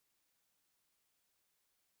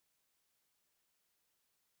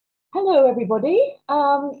Hello, everybody.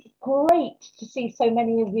 Great to see so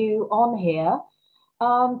many of you on here.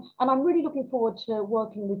 And I'm really looking forward to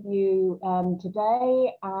working with you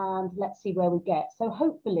today, and let's see where we get. So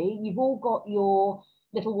hopefully you've all got your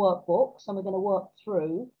little workbooks and we're going to work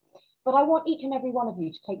through. But I want each and every one of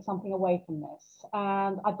you to take something away from this.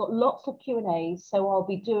 And I've got lots of Q&As, so I'll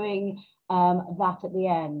be doing that at the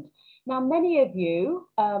end. Now, many of you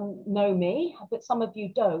know me, but some of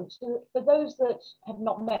you don't. So for those that have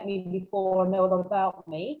not met me before and know a lot about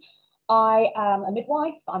me, I am a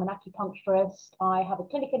midwife, I'm an acupuncturist, I have a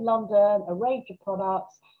clinic in London, a range of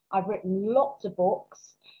products, I've written lots of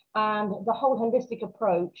books, and the whole holistic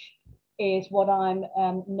approach is what I'm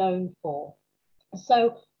known for.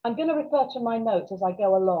 So I'm going to refer to my notes as I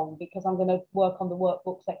go along because I'm going to work on the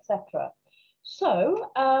workbooks, etc. So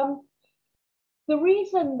the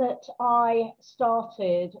reason that I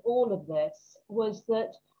started all of this was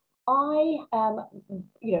that I,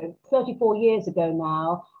 34 years ago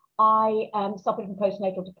now, I suffered from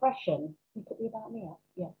postnatal depression. Can you put the about me up?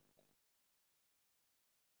 Yeah.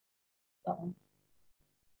 That one.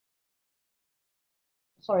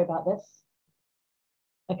 Sorry about this.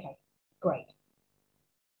 Okay, great.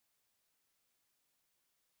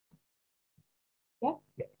 Yeah?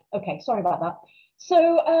 Okay, sorry about that.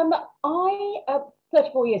 So I,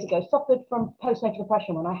 34 years ago, suffered from postnatal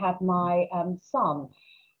depression when I had my son.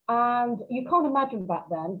 And you can't imagine back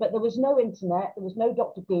then, but there was no internet, there was no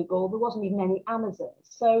Dr. Google, there wasn't even any Amazon.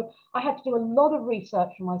 So I had to do a lot of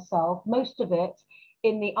research for myself, most of it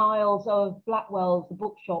in the aisles of Blackwell's, the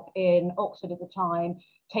bookshop in Oxford at the time,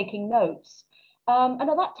 taking notes. And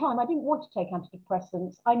at that time, I didn't want to take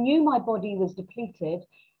antidepressants. I knew my body was depleted,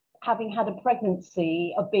 having had a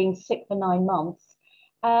pregnancy of being sick for 9 months,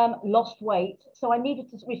 lost weight. So I needed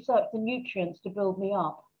to research the nutrients to build me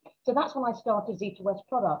up. So that's when I started Zita West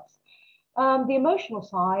Products. The emotional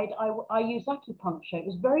side, I used acupuncture. It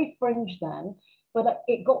was very fringe then, but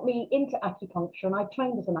it got me into acupuncture, and I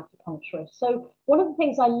trained as an acupuncturist. So one of the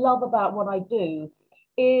things I love about what I do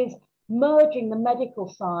is merging the medical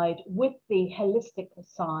side with the holistic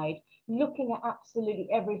side, looking at absolutely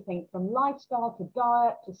everything from lifestyle to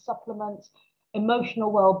diet to supplements,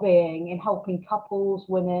 emotional well-being, in helping couples,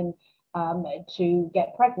 women to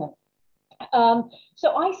get pregnant.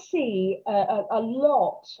 So I see a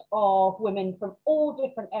lot of women from all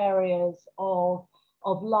different areas of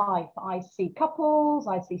life. I see couples,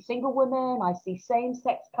 I see single women, I see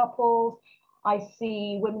same-sex couples, I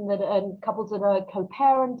see women that are couples that are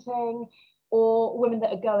co-parenting, or women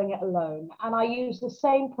that are going it alone. And I use the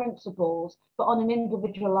same principles, but on an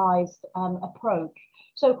individualized approach.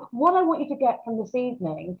 So what I want you to get from this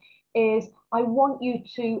evening is I want you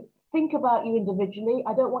to think about you individually.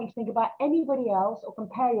 I don't want you to think about anybody else or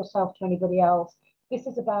compare yourself to anybody else. This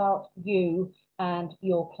is about you and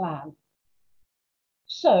your plan.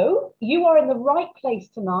 So you are in the right place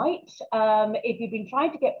tonight. If you've been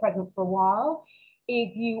trying to get pregnant for a while,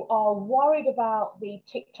 if you are worried about the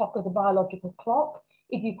tick-tock of the biological clock,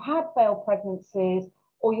 if you've had failed pregnancies,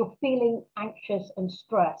 or you're feeling anxious and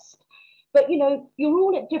stressed. But you know, you're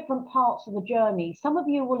all at different parts of the journey. Some of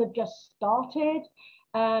you will have just started.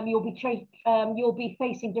 You'll be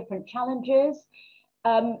facing different challenges.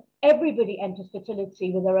 Everybody enters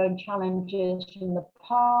fertility with their own challenges from the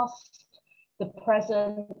past, the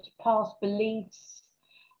present, past beliefs,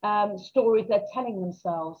 stories they're telling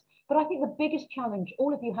themselves. But I think the biggest challenge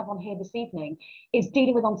all of you have on here this evening is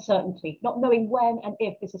dealing with uncertainty, not knowing when and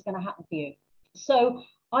if this is going to happen for you. So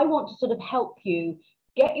I want to sort of help you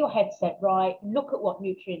get your headset right, look at what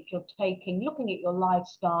nutrients you're taking, looking at your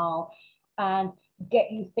lifestyle, and get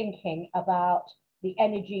you thinking about the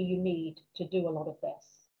energy you need to do a lot of this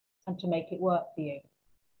and to make it work for you.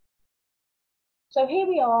 So here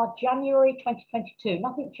we are, January 2022.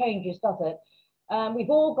 Nothing changes, does it? We've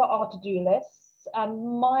all got our to-do lists,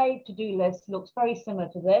 and my to-do list looks very similar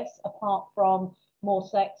to this, apart from more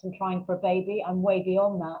sex and trying for a baby. I'm way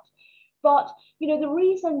beyond that. But, you know, the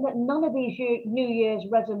reason that none of these New Year's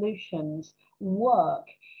resolutions work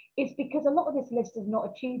is because a lot of this list is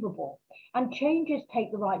not achievable. And changes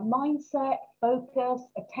take the right mindset, focus,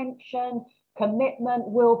 attention, commitment,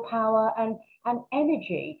 willpower, and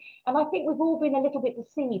energy. And I think we've all been a little bit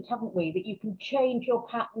deceived, haven't we, that you can change your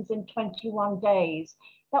patterns in 21 days.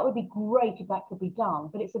 That would be great if that could be done,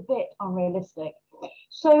 but it's a bit unrealistic.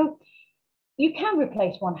 So you can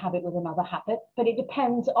replace one habit with another habit, but it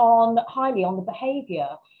depends highly on the behavior.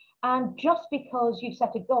 And just because you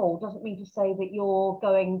set a goal doesn't mean to say that you're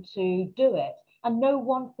going to do it. And no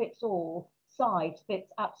one fits all size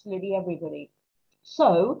fits absolutely everybody.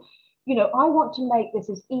 So, you know, I want to make this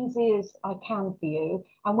as easy as I can for you.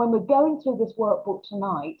 And when we're going through this workbook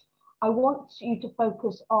tonight, I want you to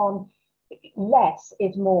focus on less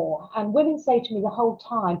is more. And women say to me the whole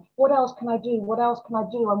time, what else can I do? What else can I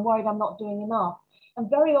do? I'm worried I'm not doing enough. And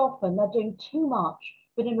very often they're doing too much,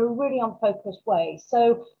 but in a really unfocused way.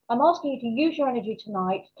 So I'm asking you to use your energy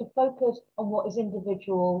tonight to focus on what is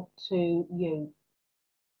individual to you.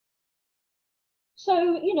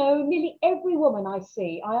 So, you know, nearly every woman I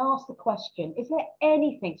see, I ask the question, is there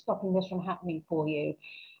anything stopping this from happening for you?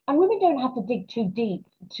 And women don't have to dig too deep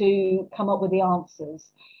to come up with the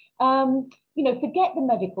answers. You know, forget the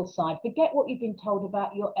medical side, forget what you've been told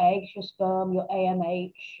about your eggs, your sperm, your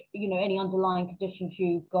AMH, you know, any underlying conditions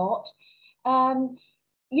you've got.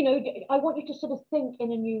 You know, I want you to sort of think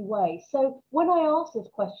in a new way. So when I ask this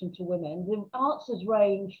question to women, the answers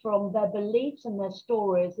range from their beliefs and their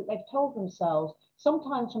stories that they've told themselves,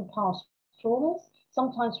 sometimes from past traumas,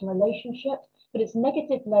 sometimes from relationships, but it's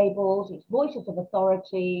negative labels, it's voices of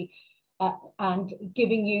authority, and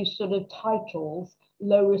giving you sort of titles,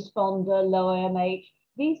 low responder, low AMH.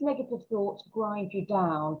 These negative thoughts grind you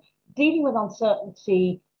down. Dealing with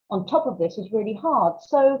uncertainty on top of this is really hard.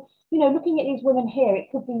 So, you know, looking at these women here,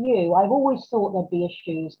 it could be you. I've always thought there'd be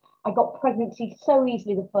issues. I got pregnancy so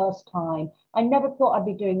easily the first time. I never thought I'd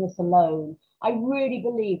be doing this alone. I really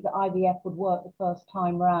believed that IVF would work the first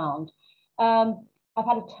time round. I've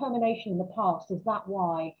had a termination in the past. Is that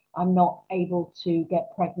why I'm not able to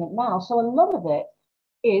get pregnant now? So a lot of it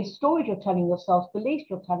is stories you're telling yourselves, beliefs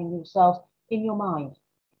you're telling yourselves in your mind.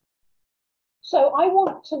 So I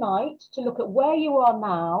want tonight to look at where you are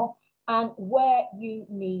now and where you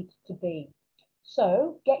need to be.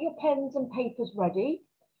 So get your pens and papers ready.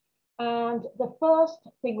 And the first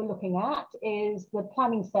thing we're looking at is the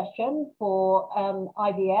planning session for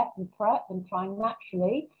IVF and PrEP and trying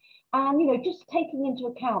naturally. And, you know, just taking into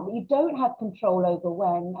account that you don't have control over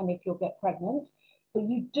when and if you'll get pregnant, but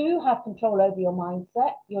you do have control over your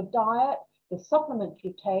mindset, your diet, the supplements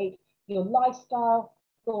you take, your lifestyle,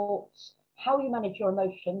 thoughts, how you manage your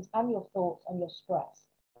emotions and your thoughts and your stress.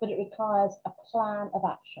 But it requires a plan of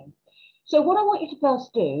action. So what I want you to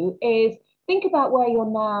first do is think about where you're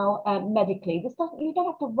now medically. You don't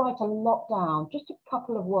have to write a lot down, just a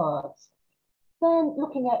couple of words. Then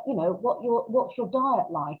looking at, you know, what's your diet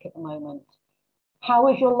like at the moment? How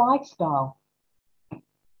is your lifestyle?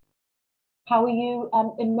 How are you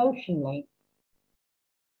emotionally?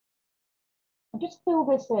 And just fill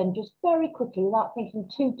this in just very quickly without thinking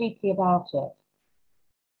too deeply about it.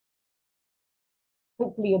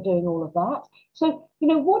 Hopefully you're doing all of that. So, you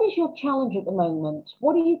know, what is your challenge at the moment?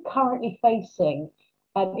 What are you currently facing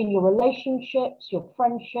in your relationships, your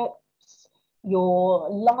friendships, your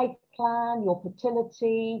life plan, your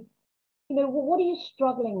fertility? You know, what are you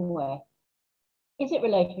struggling with? Is it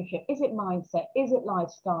relationship? Is it mindset? Is it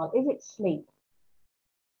lifestyle? Is it sleep?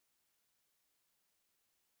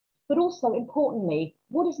 But also, importantly,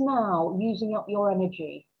 what is now using up your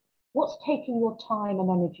energy? What's taking your time and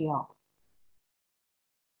energy up?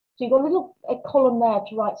 So you've got a column there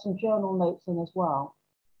to write some journal notes in as well.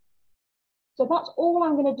 So that's all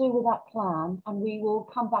I'm going to do with that plan, and we will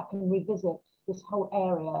come back and revisit this whole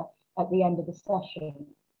area at the end of the session.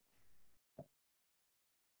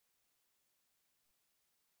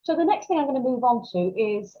 So the next thing I'm going to move on to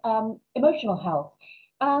is emotional health.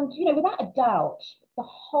 And, you know, without a doubt, the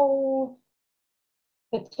whole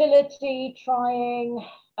fertility, trying,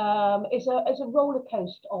 is a roller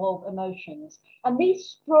coaster of emotions. And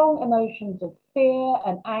these strong emotions of fear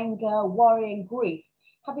and anger, worry and grief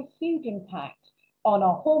have a huge impact on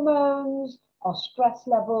our hormones, our stress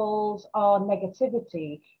levels, our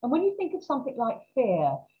negativity. And when you think of something like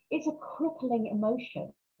fear, it's a crippling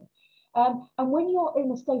emotion. And when you're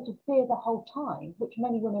in a state of fear the whole time, which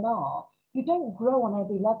many women are, you don't grow on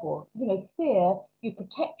every level. You know, fear, you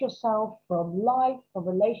protect yourself from life, from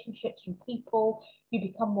relationships, from people. You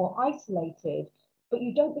become more isolated, but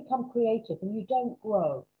you don't become creative and you don't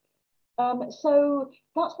grow. So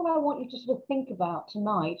that's what I want you to sort of think about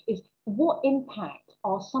tonight is what impact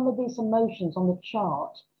are some of these emotions on the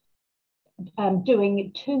chart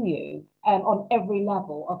doing to you on every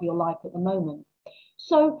level of your life at the moment.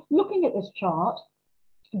 So looking at this chart,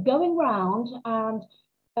 going round and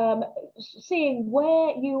seeing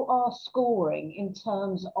where you are scoring in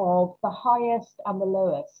terms of the highest and the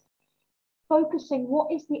lowest, focusing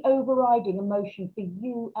what is the overriding emotion for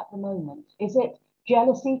you at the moment? Is it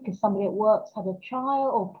jealousy because somebody at work's had a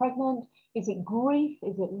child or pregnant? Is it grief?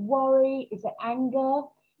 Is it worry? Is it anger?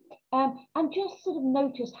 And just sort of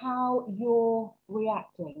notice how you're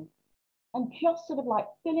reacting. And just sort of like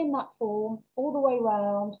fill in that form all the way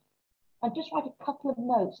around and just write a couple of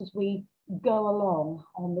notes as we go along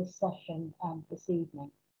on this session this evening.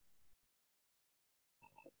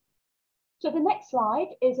 So the next slide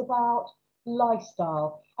is about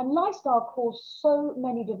lifestyle, and lifestyle causes so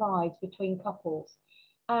many divides between couples,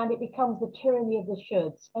 and it becomes the tyranny of the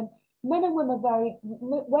shoulds. And men and women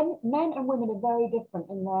men and women are very different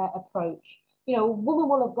in their approach. You know, a woman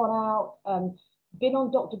will have gone out, been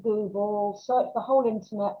on Dr. Google, searched the whole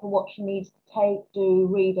internet for what she needs to take, do,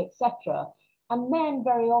 read, etc. And men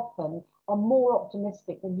very often are more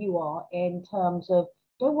optimistic than you are in terms of,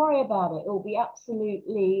 don't worry about it, it'll be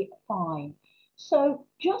absolutely fine. So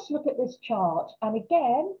just look at this chart, and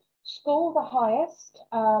again, score the highest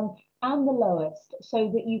and the lowest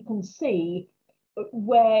so that you can see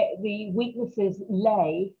where the weaknesses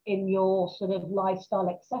lay in your sort of lifestyle,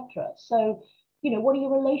 etc. So, you know, what are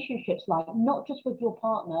your relationships like? Not just with your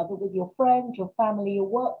partner, but with your friends, your family, your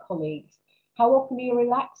work colleagues. How often are you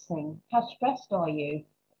relaxing? How stressed are you?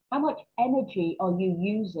 How much energy are you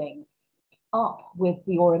using up with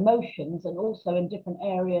your emotions, and also in different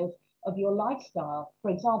areas of your lifestyle?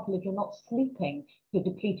 For example, if you're not sleeping, you're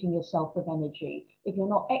depleting yourself of energy. If you're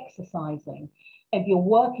not exercising, if you're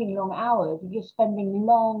working long hours, if you're spending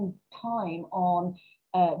long time on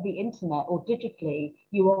the internet or digitally,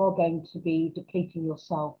 you are going to be depleting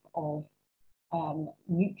yourself of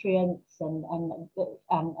nutrients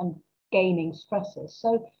and gaining stresses.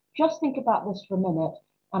 So just think about this for a minute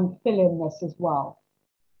and fill in this as well.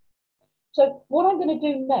 So what I'm going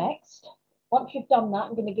to do next, once you've done that,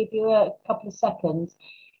 I'm going to give you a couple of seconds,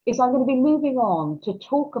 is I'm going to be moving on to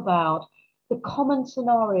talk about the common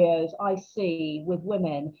scenarios I see with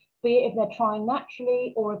women, be it if they're trying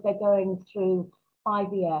naturally or if they're going through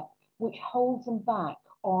IVF, which holds them back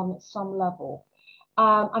on some level.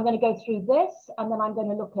 I'm going to go through this, and then I'm going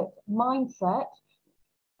to look at mindset,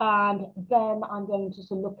 and then I'm going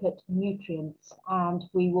to look at nutrients, and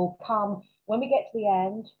we will come, when we get to the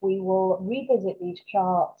end, we will revisit these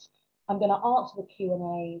charts. I'm going to answer the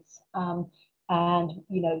Q&As, and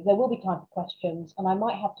you know, there will be time for questions, and I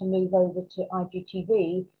might have to move over to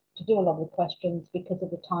IGTV to do a lot of the questions because of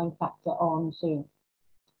the time factor on Zoom.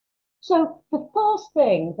 So the first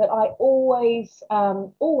thing that I always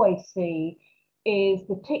see is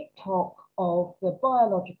the tick-tock of the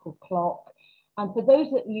biological clock. And for those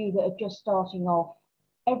of you that are just starting off,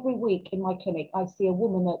 every week in my clinic, I see a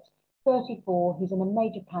woman at 34 who's in a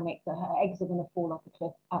major panic that her eggs are going to fall off a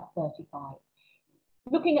cliff at 35.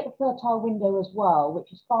 Looking at the fertile window as well,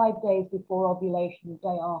 which is 5 days before ovulation, the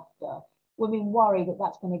day after, women worry that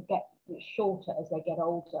that's going to get shorter as they get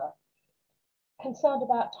older. Concerned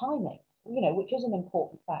about timing, you know, which is an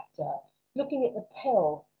important factor. Looking at the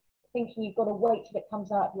pill, thinking you've got to wait till it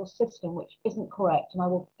comes out of your system, which isn't correct, and I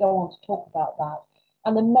will go on to talk about that.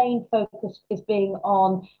 And the main focus is being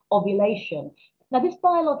on ovulation. Now, this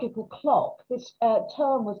biological clock, this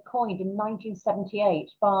term was coined in 1978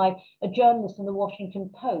 by a journalist in the Washington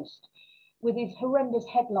Post with his horrendous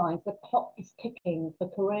headlines, "The clock is ticking for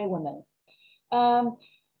career women."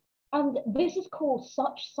 And this has caused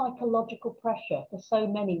such psychological pressure for so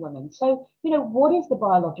many women. So, you know, what is the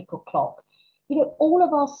biological clock? You know, all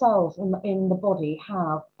of our cells in the body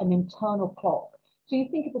have an internal clock. So you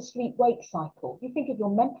think of the sleep-wake cycle, you think of your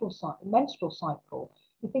menstrual cycle,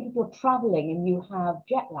 you think if you're traveling and you have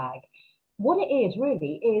jet lag. What it is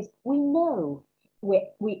really is, we know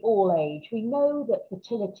we all age. We know that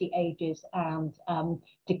fertility ages and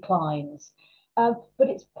declines. But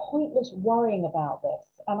it's pointless worrying about this.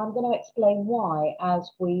 And I'm going to explain why as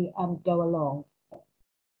we go along.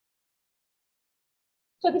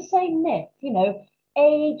 So the same myth, you know,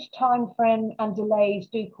 age, time frame, and delays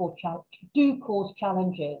do cause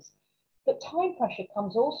challenges. But time pressure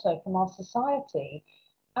comes also from our society.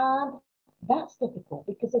 And that's difficult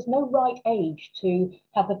because there's no right age to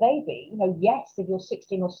have a baby. You know, yes, if you're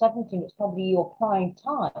 16 or 17, it's probably your prime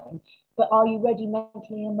time. But are you ready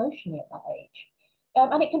mentally and emotionally at that age?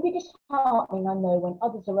 And it can be disheartening, I know, when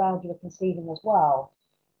others around you are conceiving as well.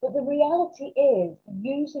 But the reality is,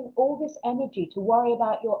 using all this energy to worry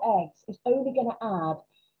about your eggs is only going to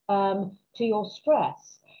add to your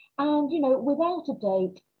stress. And, you know, without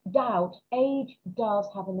a doubt, age does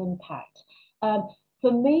have an impact.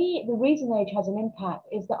 For me, the reason age has an impact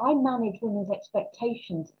is that I manage women's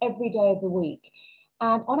expectations every day of the week.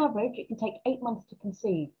 And on average, it can take 8 months to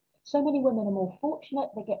conceive. So many women are more fortunate,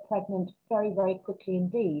 they get pregnant very, very quickly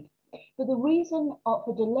indeed. But the reason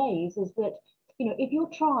for delays is that, you know, if you're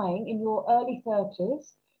trying in your early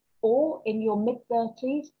 30s or in your mid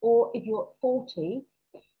 30s, or if you're 40,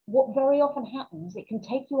 what very often happens, it can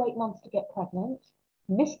take you 8 months to get pregnant.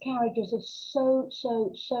 Miscarriages are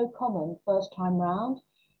so common first time round.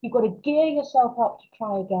 You've got to gear yourself up to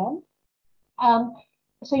try again.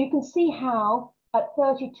 So you can see how at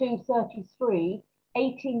 32, 33,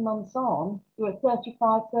 18 months on, you're at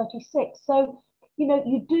 35, 36. So, you know,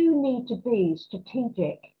 you do need to be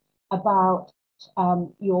strategic about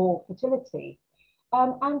your fertility.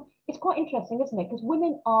 And it's quite interesting, isn't it? Because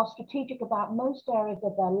women are strategic about most areas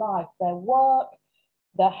of their life, their work,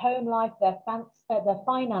 their home life, their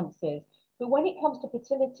finances. But when it comes to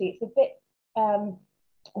fertility, it's a bit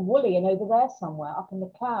woolly and over there somewhere up in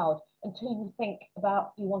the cloud until you think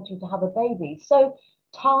about you wanting to have a baby. So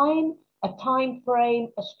time, a time frame,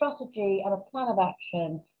 a strategy, and a plan of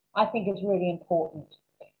action, I think is really important.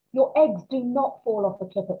 Your eggs do not fall off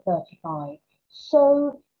a cliff at 35.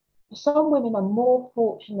 So some women are more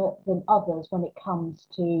fortunate than others when it comes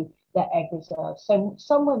to their egg reserves. So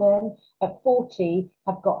some women at 40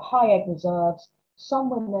 have got high egg reserves. Some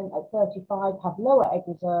women at 35 have lower egg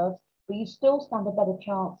reserves, but you still stand a better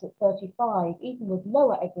chance at 35, even with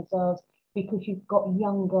lower egg reserves, because you've got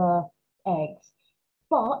younger eggs.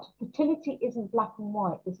 But fertility isn't black and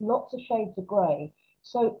white. There's lots of shades of grey.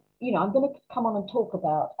 So, you know, I'm going to come on and talk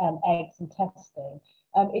about eggs and testing.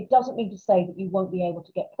 It doesn't mean to say that you won't be able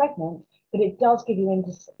to get pregnant, but it does give you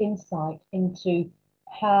insight into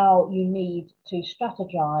how you need to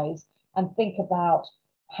strategize and think about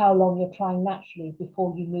how long you're trying naturally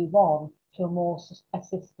before you move on to a more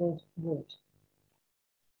assisted route.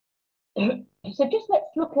 So just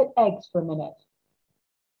let's look at eggs for a minute.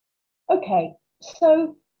 Okay,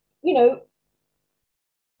 so, you know,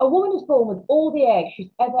 a woman is born with all the eggs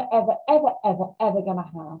she's ever going to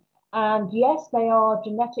have. And yes, they are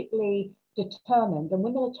genetically determined, and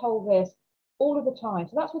women are told this all of the time.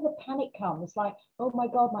 So that's where the panic comes. It's like, oh my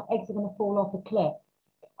God, my eggs are going to fall off a cliff.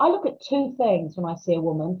 I look at two things when I see a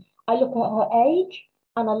woman. I look at her age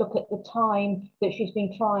and I look at the time that she's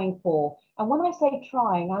been trying for. And when I say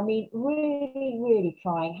trying, I mean really, really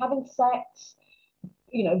trying, having sex,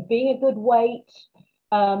 you know, being a good weight,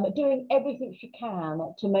 doing everything she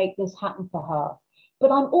can to make this happen for her.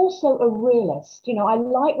 But I'm also a realist. You know, I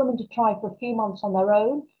like women to try for a few months on their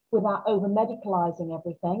own without over medicalizing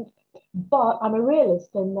everything. But I'm a realist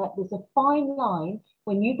in that there's a fine line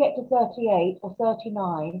when you get to 38 or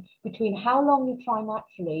 39 between how long you try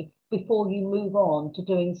naturally before you move on to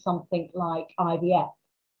doing something like IVF.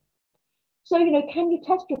 So, you know, can you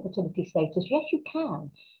test your fertility status? Yes, you can.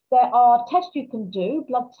 There are tests you can do,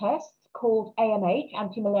 blood tests called AMH,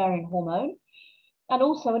 anti-Müllerian hormone, and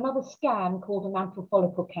also another scan called an antral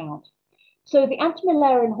follicle count. So the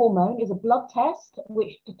anti-Müllerian hormone is a blood test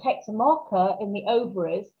which detects a marker in the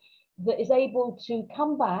ovaries that is able to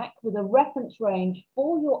come back with a reference range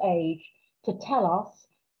for your age to tell us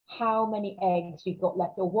how many eggs you've got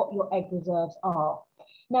left or what your egg reserves are.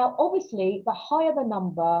 Now, obviously, the higher the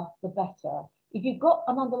number, the better. If you've got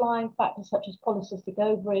an underlying factor such as polycystic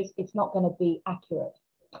ovaries, it's not going to be accurate.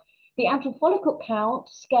 The antral follicle count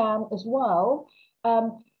scan as well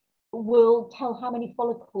will tell how many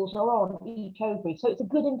follicles are on each ovary. So it's a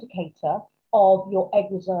good indicator of your egg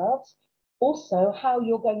reserves. Also, how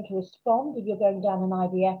you're going to respond if you're going down an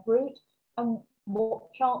IVF route, and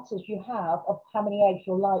what chances you have of how many eggs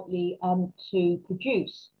you're likely to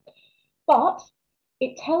produce. But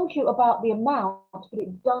it tells you about the amount, but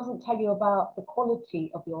it doesn't tell you about the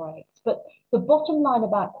quality of your eggs. But the bottom line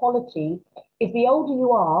about quality is the older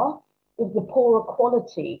you are, is the poorer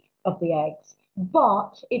quality of the eggs.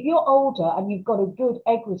 But if you're older and you've got a good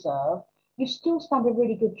egg reserve, you still stand a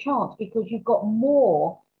really good chance because you've got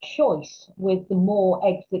more choice with the more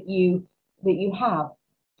eggs that you have.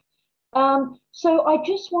 So I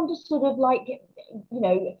just want to sort of like, you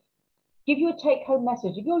know, give you a take-home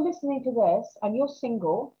message. If you're listening to this and you're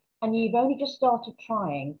single and you've only just started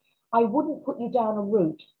trying, I wouldn't put you down a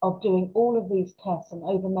route of doing all of these tests and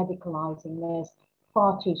over-medicalizing this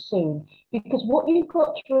far too soon. Because what you've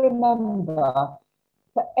got to remember,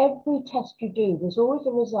 for every test you do, there's always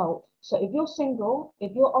a result. So if you're single,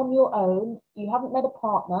 if you're on your own, you haven't met a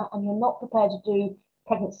partner and you're not prepared to do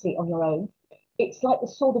pregnancy on your own, it's like the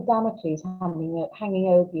sword of Damocles hanging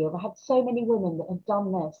over you. I've had so many women that have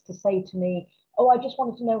done this to say to me, oh, I just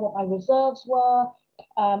wanted to know what my reserves were.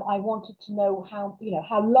 I wanted to know how, you know,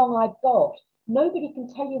 how long I've got. Nobody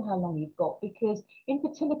can tell you how long you've got because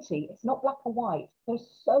infertility, it's not black or white. There's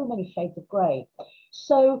so many shades of grey.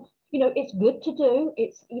 So, you know, it's good to do.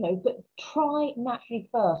 It's, you know, but try naturally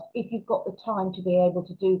first if you've got the time to be able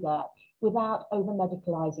to do that without over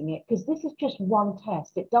medicalizing it, because this is just one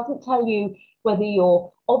test. It doesn't tell you whether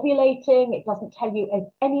you're ovulating. It doesn't tell you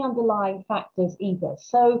any underlying factors either.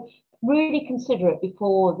 So really consider it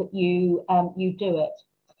before that you do it.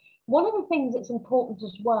 One of the things that's important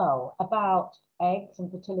as well about eggs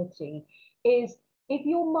and fertility is if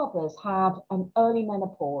your mothers had an early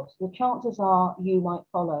menopause, the chances are you might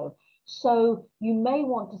follow. So you may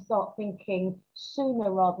want to start thinking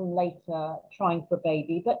sooner rather than later, trying for a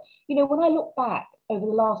baby. But, you know, when I look back over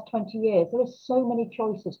the last 20 years, there are so many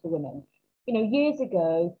choices for women. You know, years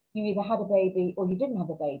ago, you either had a baby or you didn't have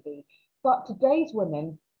a baby. But today's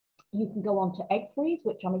women, you can go on to egg freeze,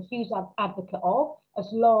 which I'm a huge advocate of, as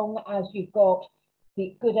long as you've got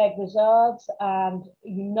the good egg reserves and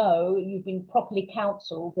you know you've been properly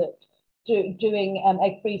counselled that doing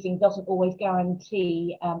egg freezing doesn't always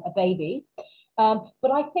guarantee a baby.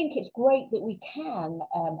 But I think it's great that we can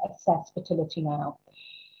assess fertility now.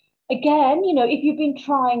 Again, you know, if you've been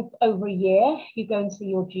trying over a year, you go and see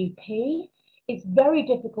your GP. It's very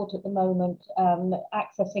difficult at the moment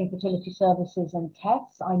accessing fertility services and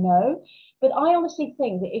tests, I know. But I honestly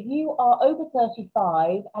think that if you are over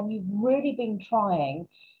 35 and you've really been trying,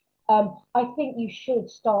 I think you should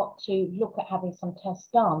start to look at having some tests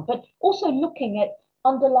done, but also looking at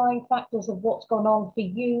underlying factors of what's gone on for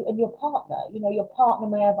you and your partner. You know, your partner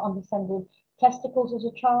may have undescended testicles as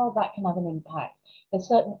a child, that can have an impact. There's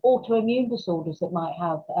certain autoimmune disorders that might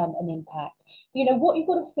have an impact. You know, what you've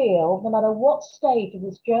got to feel, no matter what stage of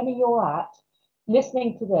this journey you're at,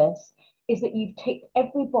 listening to this, is that you've ticked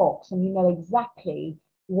every box and you know exactly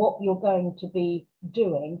what you're going to be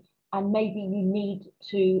doing, and maybe you need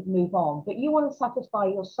to move on, but you want to satisfy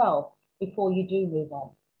yourself before you do move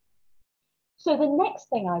on. So the next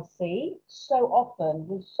thing I see so often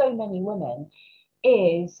with so many women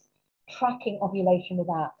is tracking ovulation with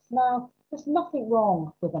apps. Now, there's nothing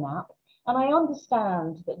wrong with an app, and I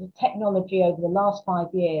understand that the technology over the last 5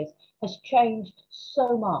 years has changed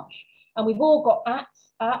so much, and we've all got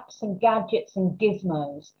apps and gadgets and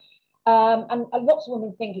gizmos. And lots of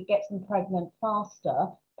women think it gets them pregnant faster,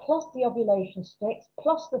 plus the ovulation sticks,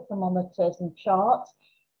 plus the thermometers and charts,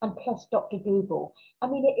 and plus Dr. Google. I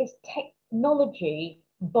mean, it is technology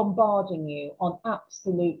bombarding you on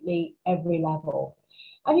absolutely every level.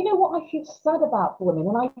 And you know what I feel sad about for women,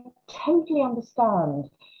 and I totally understand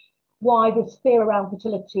why this fear around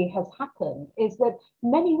fertility has happened, is that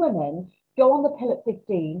many women go on the pill at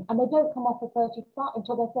 15 and they don't come off at 35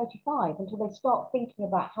 until they're 35, until they start thinking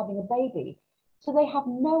about having a baby. So they have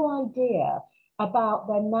no idea about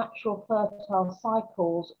their natural fertile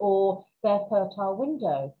cycles or their fertile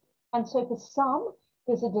window. And so for some,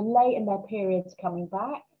 there's a delay in their periods coming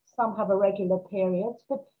back. Some have irregular periods,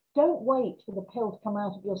 but don't wait for the pill to come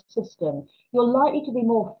out of your system. You're likely to be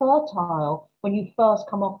more fertile when you first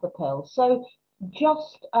come off the pill. So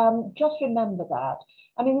just remember that.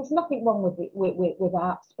 I mean, there's nothing wrong with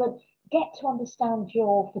apps, but get to understand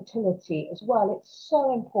your fertility as well. It's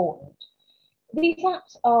so important. These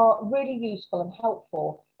apps are really useful and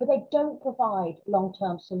helpful, but they don't provide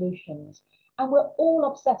long-term solutions. And we're all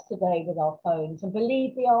obsessed today with our phones and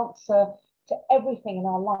believe the answer to everything in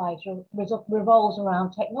our lives revolves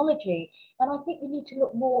around technology. And I think we need to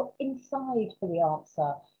look more inside for the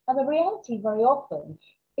answer. And the reality very often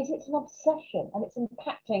is it's an obsession and it's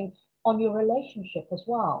impacting on your relationship as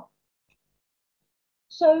well.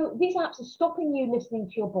 So these apps are stopping you listening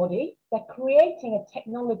to your body. They're creating a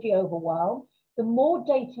technology overwhelm. The more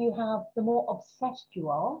data you have, the more obsessed you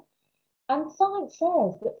are. And science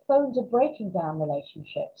says that phones are breaking down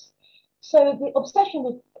relationships. So the obsession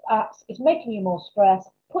with apps is making you more stressed,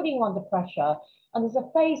 putting you under pressure. And there's a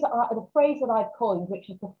phrase that I've coined, which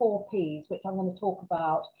is the 4 Ps, which I'm going to talk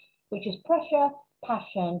about, which is pressure,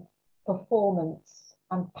 passion, performance,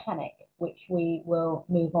 and panic, which we will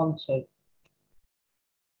move on to.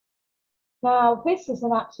 Now, this is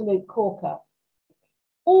an absolute corker.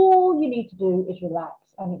 All you need to do is relax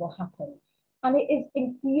and it will happen. And it is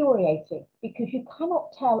infuriating because you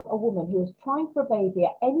cannot tell a woman who is trying for a baby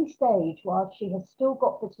at any stage while she has still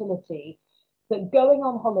got fertility that going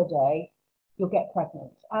on holiday, you'll get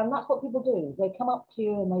pregnant. And that's what people do. They come up to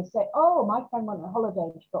you and they say, oh, my friend went on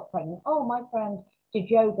holiday and she got pregnant. Oh, my friend did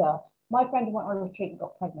yoga. My friend went on a retreat and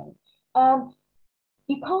got pregnant.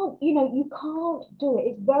 You can't do it.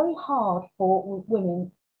 It's very hard for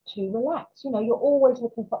women to relax. You know, you're always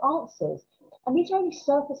looking for answers. And these are only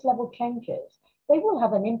surface level changes. They will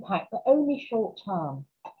have an impact, but only short term.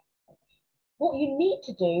 What you need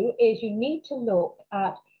to do is you need to look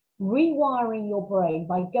at rewiring your brain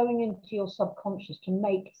by going into your subconscious to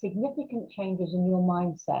make significant changes in your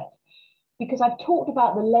mindset. Because I've talked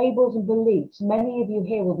about the labels and beliefs. Many of you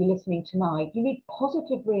here will be listening tonight. You need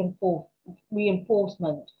positive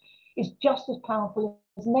reinforcement. It's just as powerful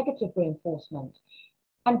as negative reinforcement.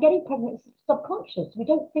 And getting pregnant is subconscious. We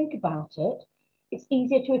don't think about it. It's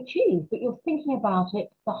easier to achieve, but you're thinking about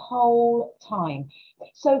it the whole time.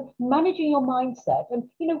 So managing your mindset, and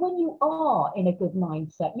you know, when you are in a good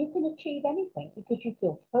mindset, you can achieve anything because you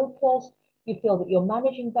feel focused, You feel that you're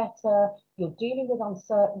managing better, you're dealing with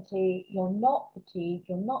uncertainty, you're not fatigued,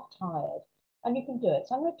 you're not tired, and you can do it.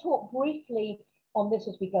 So I'm going to talk briefly on this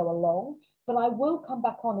as we go along, but I will come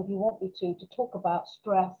back on if you want me to talk about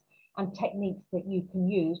stress and techniques that you can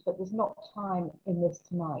use, but there's not time in this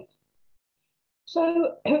tonight.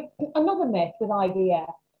 So another myth with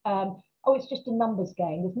IVF, oh, it's just a numbers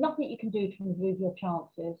game. There's nothing you can do to improve your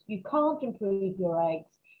chances. You can't improve your eggs.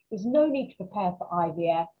 There's no need to prepare for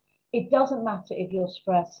IVF. It doesn't matter if you're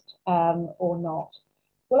stressed or not.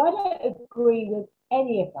 Well, I don't agree with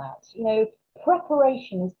any of that. You know,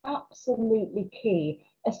 preparation is absolutely key,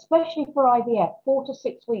 especially for IVF, 4 to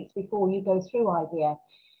 6 weeks before you go through IVF.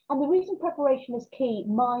 And the reason preparation is key,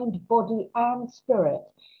 mind, body, and spirit,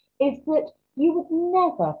 is that you would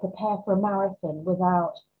never prepare for a marathon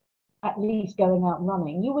without at least going out and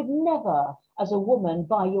running. You would never, as a woman,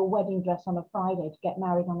 buy your wedding dress on a Friday to get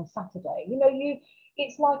married on a Saturday. You know,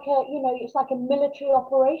 it's like a military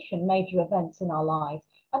operation, major events in our lives.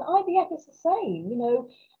 And IVF is the same. You know,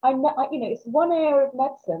 it's one area of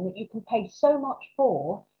medicine that you can pay so much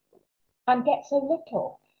for and get so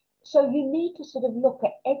little. So you need to sort of look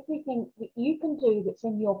at everything that you can do that's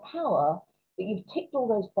in your power, that you've ticked all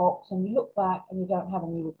those boxes, and you look back and you don't have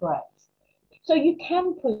any regrets. So you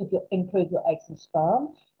can improve your eggs and sperm,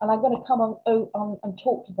 and I'm going to come on and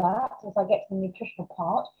talk to that as I get to the nutritional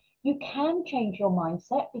part. You can change your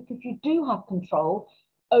mindset because you do have control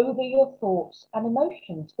over your thoughts and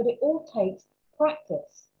emotions, but it all takes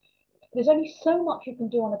practice. There's only so much you can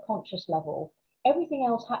do on a conscious level. Everything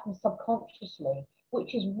else happens subconsciously,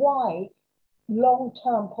 which is why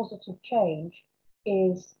long-term positive change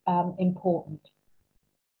is important.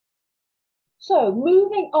 So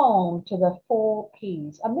moving on to the 4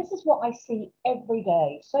 Ps, and this is what I see every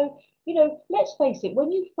day. So, you know, let's face it,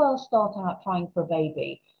 when you first start out trying for a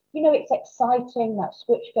baby, you know, it's exciting, that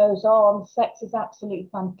switch goes on, sex is absolutely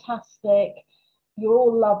fantastic, you're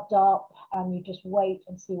all loved up, and you just wait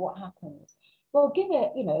and see what happens. Well, give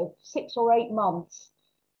it, you know, 6 or 8 months,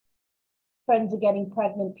 friends are getting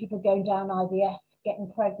pregnant, people going down IVF,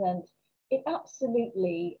 getting pregnant, it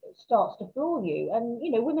absolutely starts to floor you. And,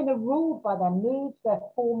 you know, women are ruled by their moods, their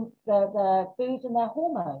foods and their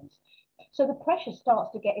hormones. So the pressure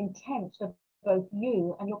starts to get intense for both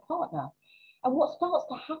you and your partner. And what starts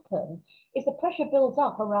to happen is the pressure builds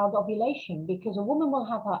up around ovulation, because a woman will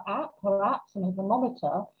have her apps and her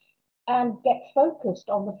thermometer and get focused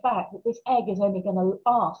on the fact that this egg is only going to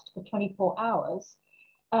last for 24 hours.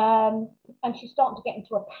 And she's starting to get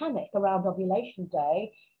into a panic around ovulation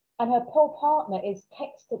day. And her poor partner is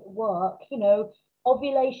texted at work, you know,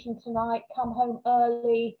 ovulation tonight, come home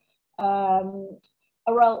early,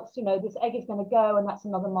 or else, you know, this egg is going to go and that's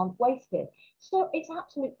another month wasted. So it's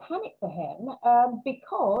absolute panic for him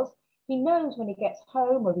because he knows when he gets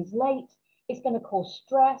home or he's late, it's going to cause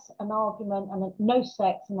stress, an argument, and no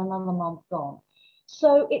sex and another month gone.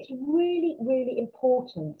 So it's really, really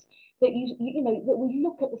important that you know, that we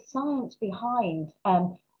look at the science behind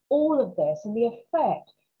all of this and the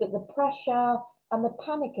effect that the pressure and the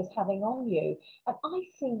panic is having on you. And I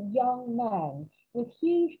see young men with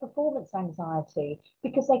huge performance anxiety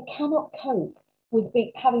because they cannot cope with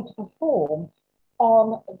having to perform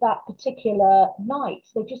on that particular night.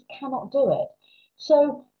 They just cannot do it.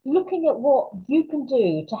 So looking at what you can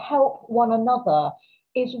do to help one another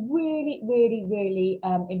is really, really, really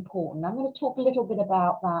important. I'm going to talk a little bit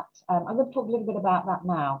about that. I'm going to talk a little bit about that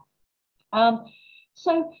now.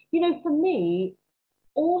 So, you know, for me,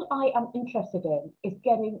 all I am interested in is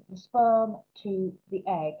getting the sperm to the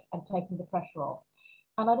egg and taking the pressure off.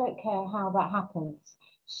 And I don't care how that happens.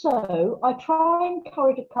 So I try and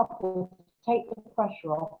encourage a couple to take the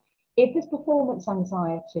pressure off. If there's performance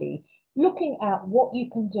anxiety, looking at what you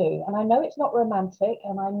can do. And I know it's not romantic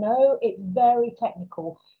and I know it's very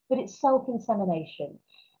technical, but it's self-insemination.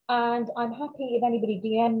 And I'm happy if anybody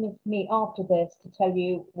DMs me after this to tell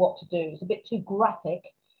you what to do. It's a bit too graphic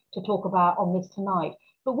to talk about on this tonight.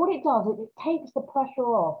 But what it does is it takes the pressure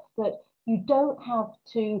off that you don't have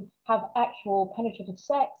to have actual penetrative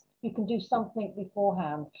sex. You can do something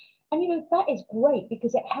beforehand. And, you know, that is great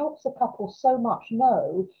because it helps a couple so much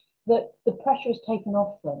know that the pressure is taken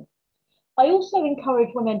off them. I also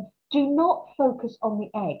encourage women, do not focus on the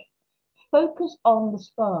egg. Focus on the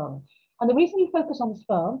sperm. And the reason you focus on the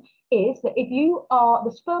sperm is that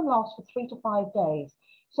the sperm lasts for 3 to 5 days.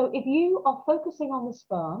 So if you are focusing on the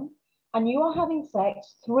sperm and you are having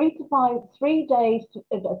sex 3 to 5 days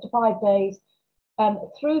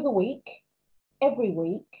through the week, every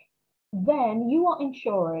week, then you are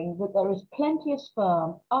ensuring that there is plenty of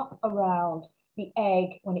sperm up around the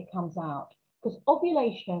egg when it comes out. Because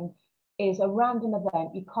ovulation is a random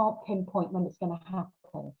event. You can't pinpoint when it's going to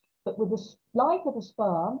happen. But with the life of the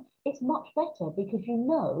sperm, it's much better because you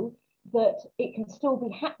know that it can still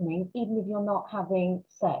be happening even if you're not having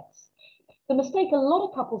sex. The mistake a lot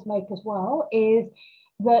of couples make as well is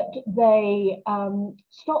that they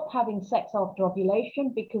stop having sex after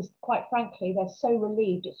ovulation because, quite frankly, they're so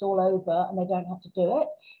relieved it's all over and they don't have to do it.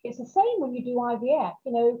 It's the same when you do IVF.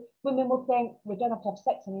 You know, women will think we don't have to have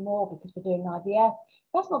sex anymore because we're doing IVF.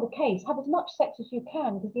 That's not the case. Have as much sex as you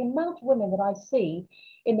can, because the amount of women that I see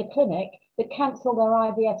in the clinic that cancel their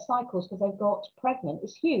IVF cycles because they've got pregnant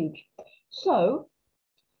is huge. So,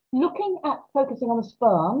 looking at focusing on the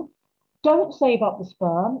sperm, don't save up the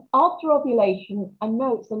sperm. After ovulation, I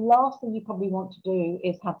know it's the last thing you probably want to do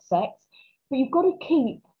is have sex, but you've got to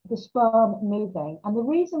keep the sperm moving. And the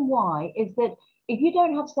reason why is that if you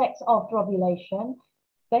don't have sex after ovulation,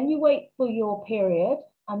 then you wait for your period,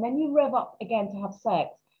 and then you rev up again to have sex.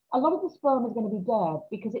 A lot of the sperm is going to be dead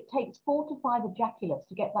because it takes 4 to 5 ejaculates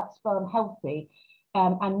to get that sperm healthy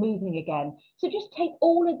and moving again. So just take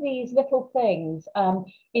all of these little things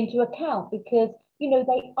into account, because you know,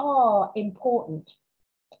 they are important.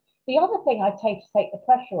 The other thing I take to take the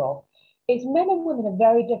pressure off is men and women are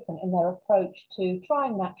very different in their approach to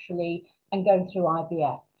trying naturally and going through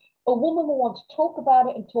IVF. A woman will want to talk about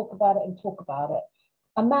it and talk about it and talk about it.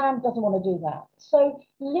 A man doesn't want to do that. So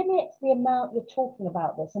limit the amount you're talking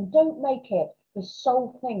about this and don't make it the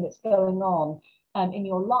sole thing that's going on in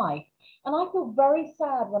your life. And I feel very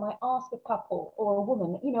sad when I ask a couple or a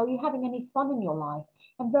woman, you know, are you having any fun in your life?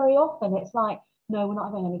 And very often it's like, no, we're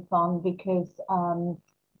not having any fun because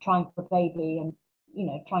trying for a baby, and you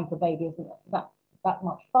know, trying for a baby isn't that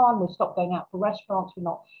much fun. We've stopped going out for restaurants. We're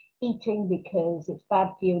not eating because it's bad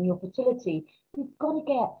for you and your fertility. You've got to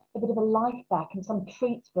get a bit of a life back and some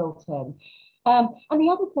treats built in. And the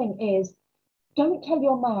other thing is, don't tell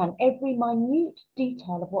your man every minute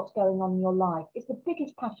detail of what's going on in your life. It's the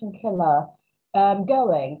biggest passion killer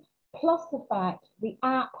going. Plus the fact, the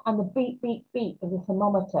app and the beep, beep, beep of the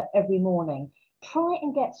thermometer every morning. Try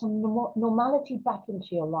and get some normality back into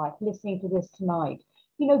your life listening to this tonight.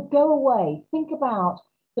 You know, go away. Think about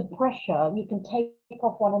the pressure you can take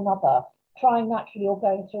off one another, trying naturally or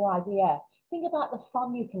going through IVF. Think about the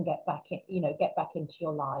fun you can get back in, you know, get back into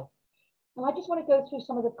your life. And I just want to go through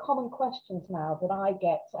some of the common questions now that I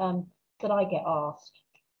get asked.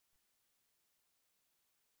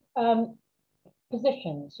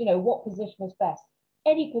 Positions, you know, what position is best?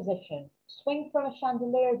 Any position. Swing from a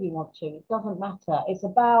chandelier if you want to. It doesn't matter. It's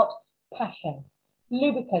about passion.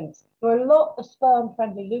 Lubricants. There are a lot of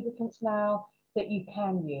sperm-friendly lubricants now that you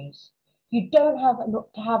can use. You don't have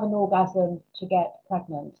to have an orgasm to get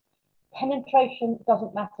pregnant. Penetration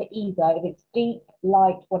doesn't matter either. If it's deep,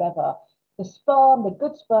 light, whatever. The sperm, the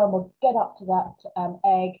good sperm, will get up to that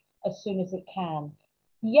egg as soon as it can.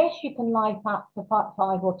 Yes, you can lie flat for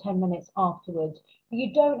 5 or 10 minutes afterwards, but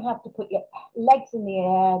you don't have to put your legs in the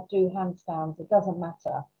air, do handstands. It doesn't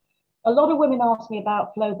matter. A lot of women ask me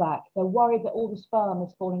about flowback. They're worried that all the sperm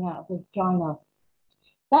is falling out of the vagina.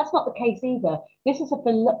 That's not the case either. This is a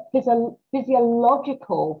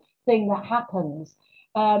physiological thing that happens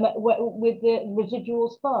with the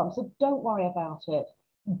residual sperm. So don't worry about it.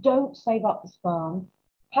 Don't save up the sperm.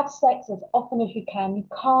 Have sex as often as you can. You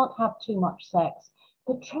can't have too much sex.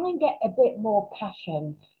 But try and get a bit more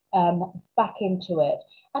passion back into it.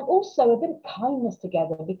 And also a bit of kindness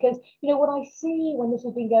together, because, you know, what I see when this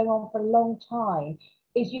has been going on for a long time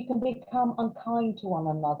is you can become unkind to one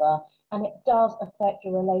another, and it does affect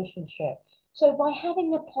your relationship. So by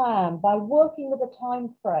having a plan, by working with a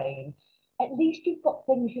time frame, at least you've got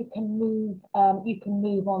things you can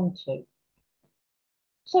move on to.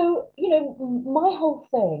 So, you know, my whole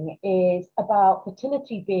thing is about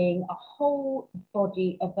fertility being a whole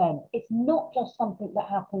body event. It's not just something that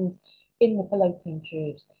happens in the fallopian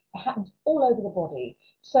tubes. It happens all over the body.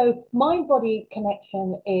 So mind-body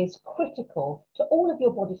connection is critical to all of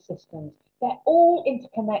your body systems. They're all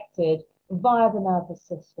interconnected via the nervous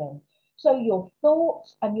system. So your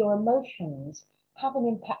thoughts and your emotions have an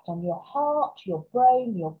impact on your heart, your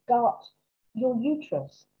brain, your gut, your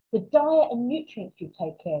uterus. The diet and nutrients you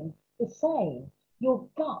take in, the same. Your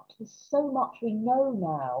gut, there's so much we know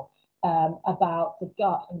now about the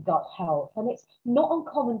gut and gut health. And it's not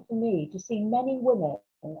uncommon for me to see many women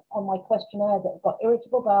on my questionnaire that have got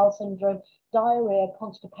irritable bowel syndrome, diarrhea,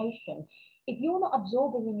 constipation. If you're not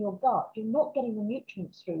absorbing in your gut, you're not getting the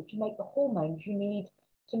nutrients through to make the hormones you need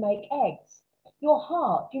to make eggs. Your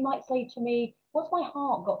heart, you might say to me, what's my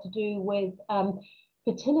heart got to do with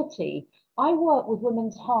fertility? I work with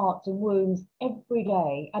women's hearts and wounds every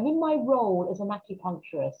day. And in my role as an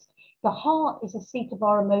acupuncturist, the heart is a seat of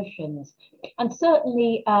our emotions. And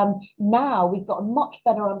certainly now we've got a much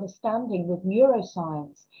better understanding with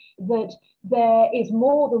neuroscience that there is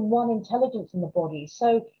more than one intelligence in the body.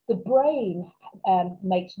 So the brain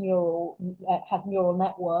has neural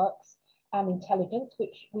networks and intelligence,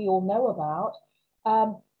 which we all know about.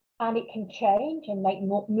 And it can change and make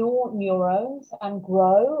more neurons and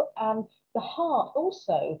grow. And the heart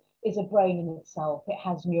also is a brain in itself. It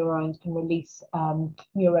has neurons, can release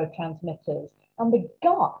neurotransmitters. And the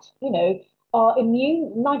gut, our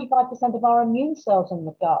 95% of our immune cells in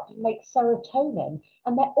the gut make serotonin,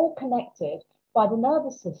 and they're all connected by the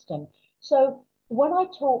nervous system. So when I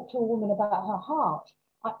talk to a woman about her heart,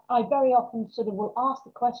 I very often sort of will ask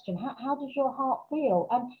the question, how does your heart feel?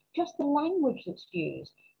 And just the language that's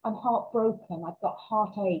used. I'm heartbroken, I've got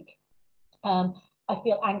heartache, I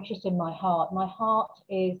feel anxious in my heart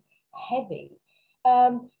is heavy.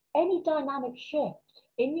 Any dynamic shift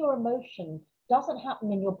in your emotion doesn't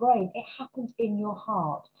happen in your brain, it happens in your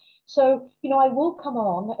heart. So, I will come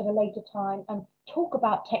on at a later time and talk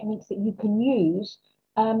about techniques that you can use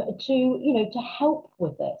to help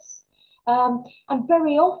with this. And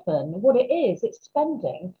very often what it is, it's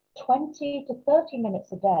spending 20 to 30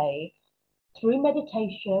 minutes a day through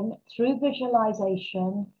meditation, through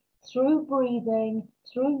visualization, through breathing,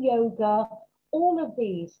 through yoga. All of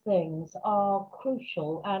these things are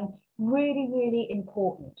crucial and really, really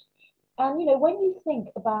important. And, when you think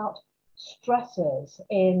about stressors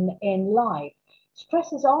in life,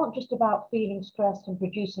 stresses aren't just about feeling stressed and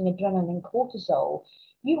producing adrenaline and cortisol.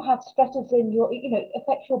 You have stresses in your,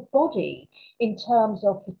 affect your body in terms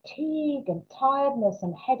of fatigue and tiredness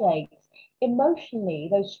and headaches. Emotionally,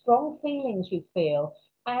 those strong feelings you feel,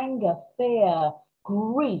 anger, fear,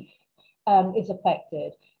 grief is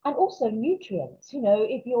affected. And also nutrients,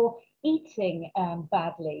 if you're eating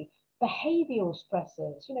badly, behavioral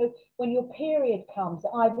stresses, when your period comes,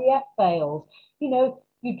 IVF fails,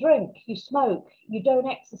 you drink, you smoke, you don't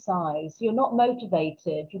exercise, you're not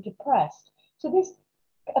motivated, you're depressed. So this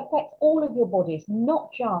affects all of your bodies,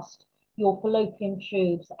 not just your fallopian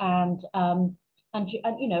tubes and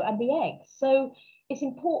the eggs. So it's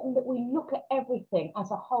important that we look at everything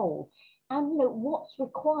as a whole. And what's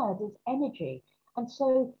required is energy. And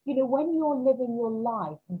so, when you're living your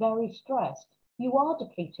life very stressed, you are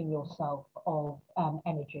depleting yourself of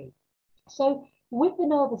energy. So with the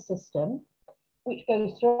nervous system, which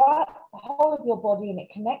goes throughout the whole of your body and it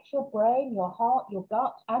connects your brain, your heart, your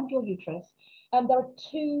gut, and your uterus, and there are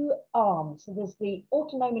two arms. So there's the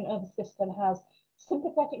autonomic nervous system has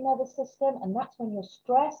sympathetic nervous system, and that's when you're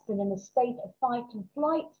stressed and in a state of fight and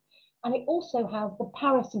flight. And it also has the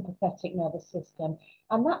parasympathetic nervous system,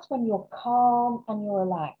 and that's when you're calm and you're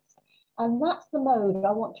relaxed. And that's the mode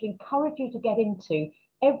I want to encourage you to get into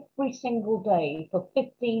every single day for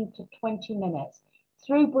 15 to 20 minutes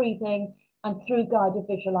through breathing and through guided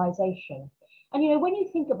visualization. And when you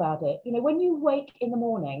think about it, when you wake in the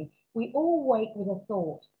morning, we all wake with a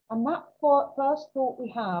thought, and that first thought we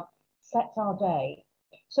have sets our day.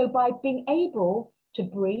 So by being able to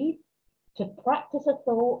breathe, to practice a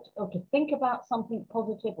thought, or to think about something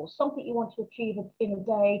positive or something you want to achieve in a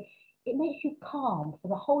day, it makes you calm for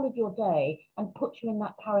the whole of your day and puts you in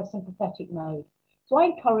that parasympathetic mode. So I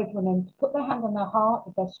encourage women to put their hand on their heart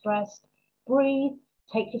if they're stressed, breathe,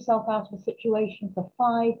 take yourself out of a situation for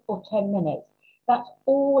 5 or 10 minutes. That's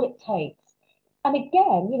all it takes. And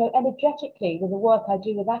again, energetically, with the work I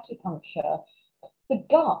do with acupuncture, the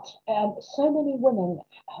gut, so many women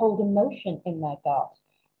hold emotion in their gut.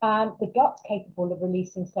 And the gut's capable of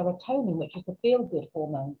releasing serotonin, which is the feel-good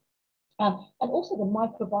hormone. And also the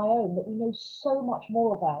microbiome that we know so much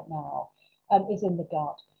more about now is in the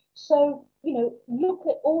gut. So, look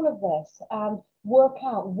at all of this and work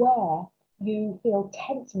out where you feel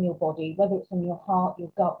tense in your body, whether it's in your heart,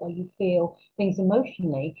 your gut, where you feel things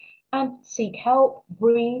emotionally, and seek help,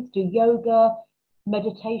 breathe, do yoga,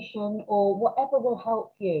 meditation, or whatever will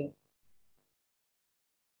help you.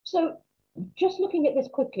 So just looking at this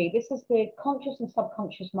quickly, this is the conscious and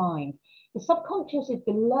subconscious mind. The subconscious is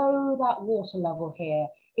below that water level here.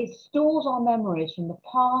 It stores our memories from the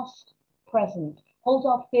past, present, holds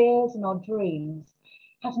our fears and our dreams,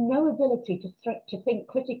 has no ability to think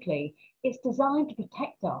critically. It's designed to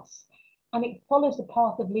protect us, and it follows the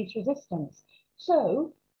path of least resistance.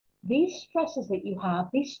 So these stresses that you have,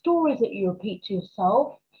 these stories that you repeat to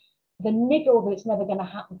yourself, the niggle that it's never going to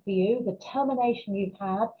happen for you, the termination you've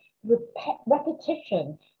had,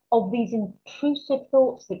 repetition of these intrusive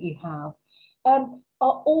thoughts that you have, are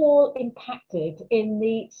all impacted in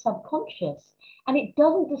the subconscious, and it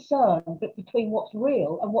doesn't discern between what's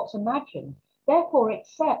real and what's imagined. Therefore, it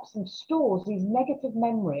accepts and stores these negative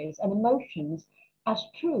memories and emotions as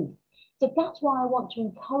truth. So that's why I want to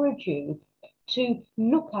encourage you to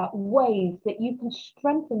look at ways that you can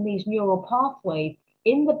strengthen these neural pathways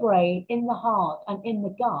in the brain, in the heart, and in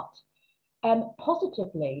the gut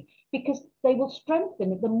positively, because they will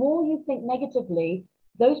strengthen. The more you think negatively,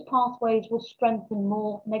 those pathways will strengthen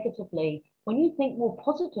more negatively. When you think more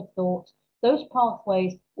positive thoughts, those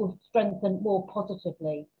pathways will strengthen more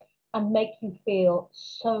positively and make you feel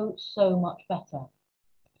so, so much better.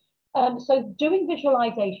 So doing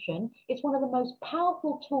visualization is one of the most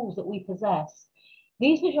powerful tools that we possess.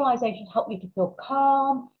 These visualizations help you to feel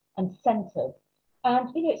calm and centered. And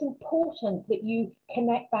it's important that you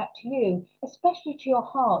connect back to you, especially to your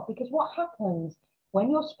heart, because what happens when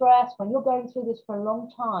you're stressed, when you're going through this for a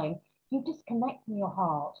long time, you disconnect from your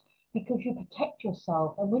heart because you protect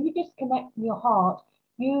yourself. And when you disconnect from your heart,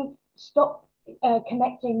 you stop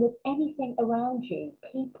connecting with anything around you,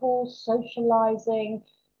 people, socializing,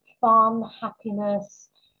 fun, happiness,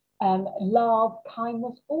 love,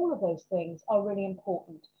 kindness, all of those things are really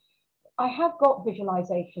important. I have got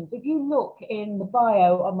visualizations. If you look in the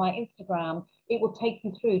bio on my Instagram, it will take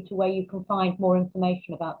you through to where you can find more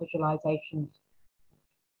information about visualizations.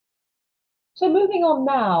 So moving on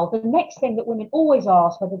now, the next thing that women always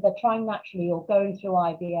ask, whether they're trying naturally or going through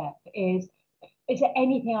IVF, is there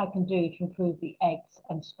anything I can do to improve the eggs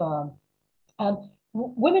and sperm?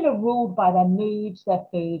 Women are ruled by their moods, their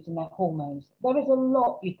foods, and their hormones. There is a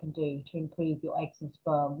lot you can do to improve your eggs and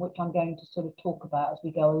sperm, which I'm going to sort of talk about as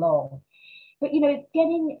we go along. But it's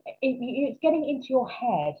getting into your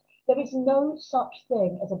head. There is no such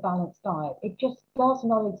thing as a balanced diet. It just does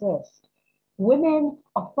not exist. Women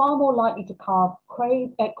are far more likely to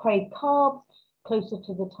crave carbs closer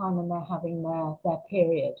to the time when they're having their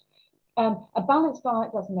period. A balanced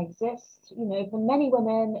diet doesn't exist. For many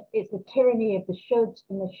women, it's the tyranny of the shoulds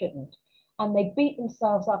and the shouldn't. And they beat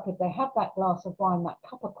themselves up if they have that glass of wine, that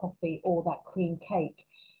cup of coffee, or that cream cake.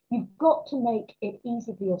 You've got to make it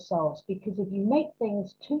easy for yourselves, because if you make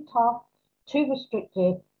things too tough, too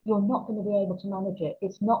restrictive, you're not going to be able to manage it.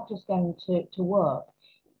 It's not just going to work.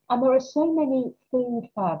 And there are so many food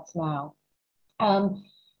fads now.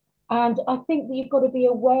 And I think that you've got to be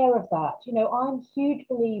aware of that. I'm a huge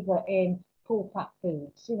believer in full fat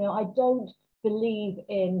foods. I don't believe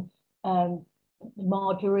in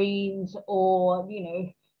margarines or,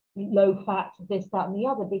 low fat, this, that, and the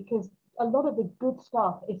other, because a lot of the good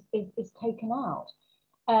stuff is taken out.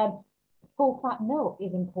 Full fat milk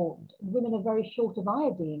is important. Women are very short of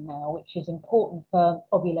iodine now, which is important for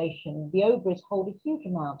ovulation. The ovaries hold a huge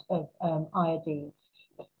amount of iodine.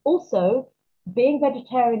 Also, being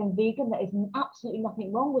vegetarian and vegan, there is absolutely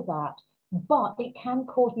nothing wrong with that, but it can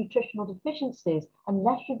cause nutritional deficiencies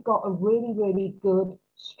unless you've got a really, really good,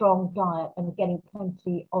 strong diet and getting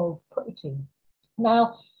plenty of protein.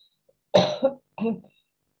 Now,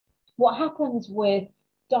 what happens with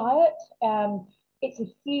diet? It's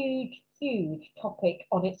a huge, huge topic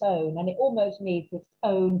on its own, and it almost needs its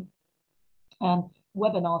own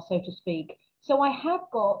webinar, so to speak. So I have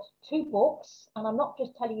got 2 books, and I'm not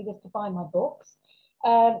just telling you this to buy my books.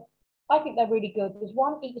 I think they're really good. There's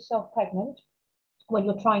one, Eat Yourself Pregnant, when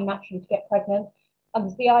you're trying naturally to get pregnant, and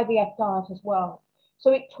there's the IVF diet as well.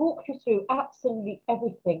 So it talks you through absolutely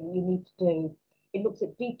everything you need to do. It looks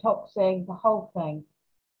at detoxing, the whole thing.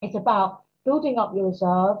 It's about building up your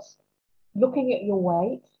reserves, looking at your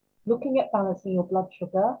weight, looking at balancing your blood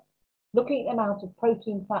sugar, looking at the amount of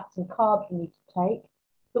protein, fats, and carbs you need to take,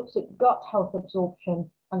 looks at gut health absorption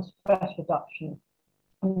and stress reduction.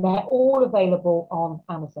 And they're all available on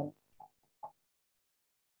Amazon.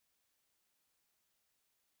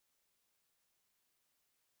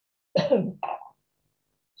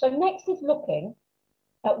 So next is looking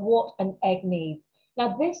at what an egg needs.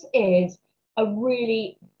 Now, this is a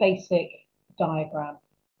really basic diagram.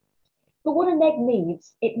 But what an egg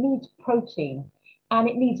needs, it needs protein. And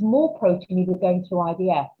it needs more protein if you're going through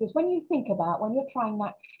IVF. Because when you think about when you're trying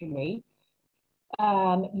naturally,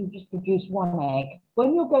 you just produce 1 egg.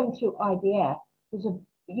 When you're going through IVF,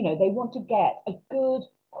 they want to get a good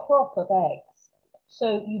crop of eggs.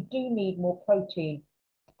 So you do need more protein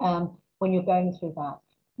when you're going through that.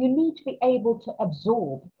 You need to be able to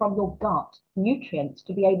absorb from your gut nutrients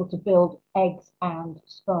to be able to build eggs and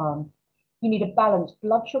sperm. You need a balanced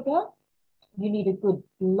blood sugar. You need a good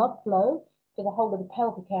blood flow to the whole of the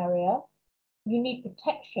pelvic area. You need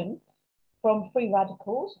protection from free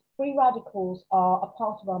radicals. Free radicals are a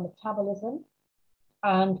part of our metabolism,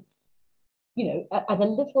 and you know, at a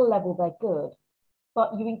little level, they're good.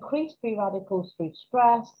 But you increase free radicals through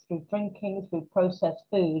stress, through drinking, through processed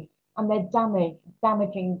food, and they're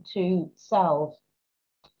damaging to cells.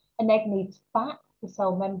 An egg needs fat, the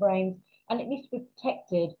cell membranes, and it needs to be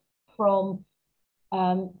protected from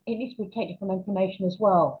inflammation as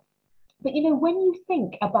well. But you know, when you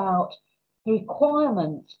think about the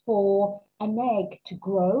requirements for an egg to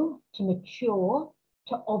grow, to mature,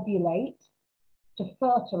 to ovulate, to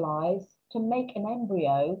fertilize, to make an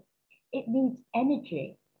embryo, it needs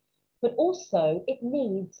energy, but also it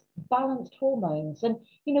needs balanced hormones. And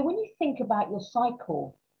you know, when you think about your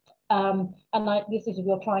cycle, this is if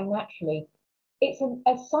you're trying naturally,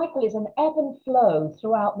 a cycle is an ebb and flow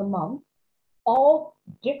throughout the month of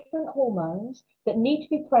different hormones that need to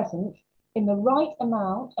be present in the right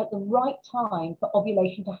amount at the right time for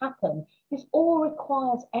ovulation to happen. This all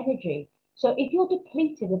requires energy. So if you're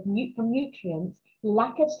depleted from nutrients,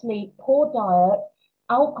 lack of sleep, poor diet,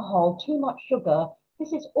 alcohol, too much sugar,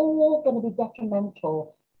 this is all going to be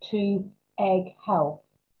detrimental to egg health.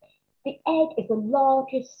 The egg is the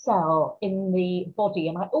largest cell in the body,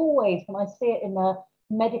 and I always, when I see it in a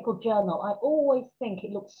medical journal, I always think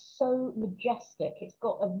it looks so majestic. It's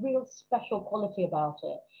got a real special quality about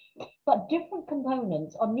it. But different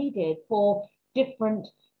components are needed for different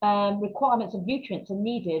requirements of nutrients are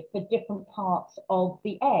needed for different parts of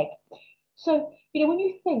the egg. So, you know, when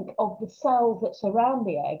you think of the cells that surround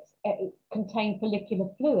the eggs, it contain follicular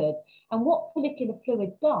fluid. And what follicular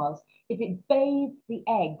fluid does is it bathes the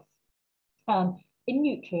eggs in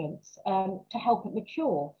nutrients to help it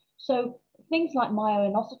mature. So things like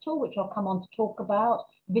myo-inositol, which I'll come on to talk about,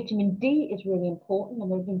 vitamin D is really important,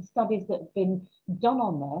 and there have been studies that have been done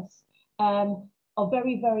on this, are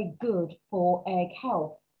very, very good for egg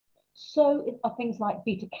health. So are things like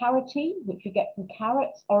beta carotene, which you get from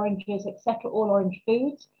carrots, oranges, etc., all orange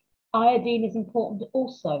foods. Iodine is important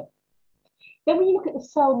also. Then when you look at the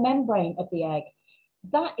cell membrane of the egg,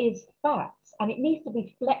 that is fats, and it needs to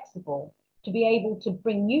be flexible to be able to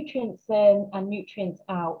bring nutrients in and nutrients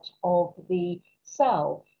out of the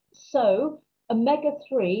cell. So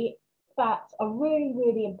omega-3 fats are really,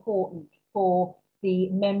 really important for the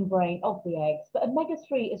membrane of the eggs. But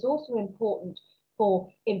omega-3 is also important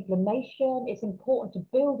for inflammation. It's important to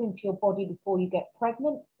build into your body before you get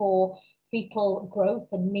pregnant for fetal growth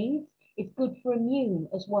and needs. It's good for immune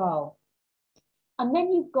as well. And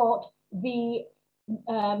then you've got the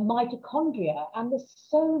mitochondria, and there's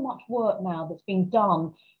so much work now that's been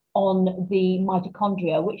done on the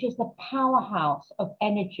mitochondria, which is the powerhouse of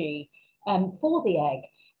energy for the egg,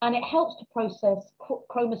 and it helps to process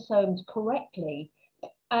chromosomes correctly.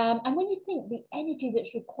 And when you think the energy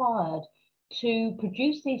that's required to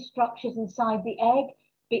produce these structures inside the egg,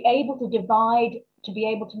 be able to divide, to be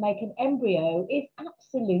able to make an embryo is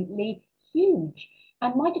absolutely huge.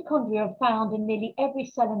 And mitochondria are found in nearly every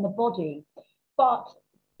cell in the body. But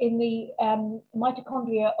in the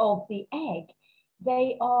mitochondria of the egg,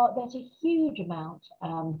 there's a huge amount.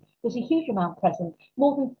 There's a huge amount present,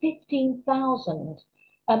 more than 15,000,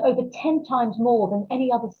 over 10 times more than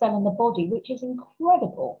any other cell in the body, which is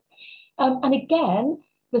incredible. And again,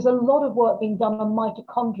 there's a lot of work being done on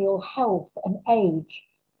mitochondrial health and age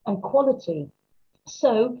and quality.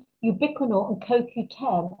 So ubiquinol and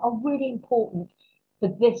CoQ10 are really important for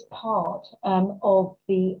this part of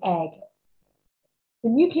the egg. The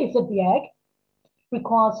nucleus of the egg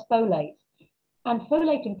requires folate, and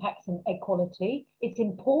folate impacts on egg quality. It's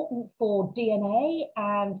important for DNA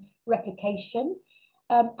and replication.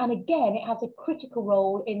 And again, it has a critical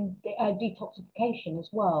role in detoxification as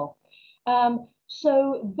well.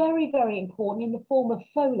 So very, very important in the form of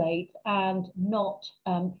folate and not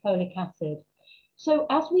folic acid. So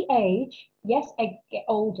as we age, yes, eggs get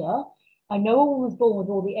older. I know a woman's born with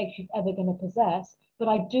all the eggs she's ever going to possess, but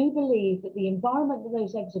I do believe that the environment that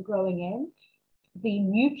those eggs are growing in, the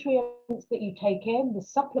nutrients that you take in, the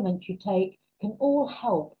supplements you take, can all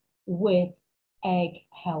help with egg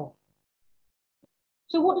health.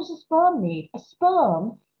 So what does a sperm need? A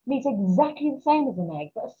sperm needs exactly the same as an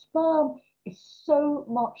egg, but a sperm is so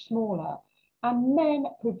much smaller, and men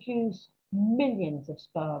produce millions of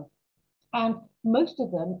sperm, and most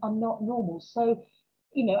of them are not normal. So,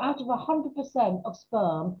 you know, out of 100% of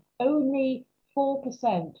sperm, only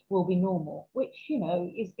 4% will be normal, which, you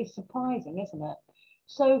know, is surprising, isn't it?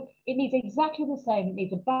 So it needs exactly the same. It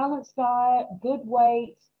needs a balanced diet, good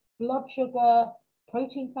weight, blood sugar,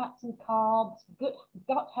 protein, fats and carbs, good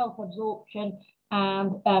gut health absorption,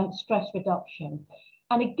 and stress reduction.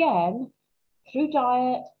 And again, through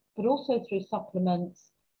diet, but also through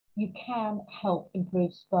supplements, you can help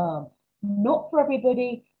improve sperm. Not for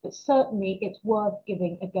everybody, but certainly it's worth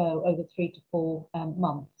giving a go over 3 to 4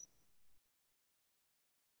 months.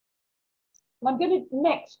 And I'm going to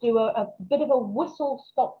next do a bit of a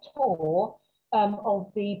whistle-stop tour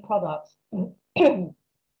of the products.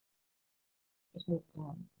 Just move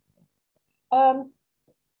down.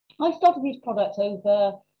 I started these products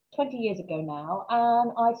over 20 years ago now,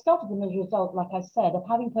 and I started them as a result, like I said, of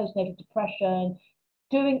having postnatal depression,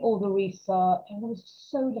 doing all the research, and there was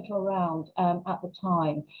so little around at the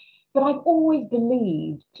time. But I've always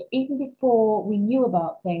believed, even before we knew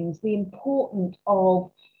about things, the importance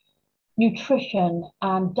of nutrition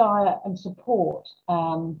and diet and support,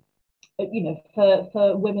 for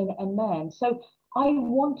women and men. So I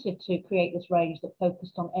wanted to create this range that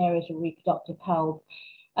focused on areas of reproductive health.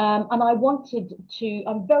 And I wanted to,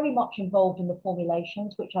 I'm very much involved in the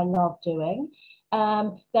formulations, which I love doing.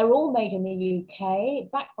 They're all made in the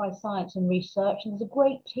UK, backed by science and research, and there's a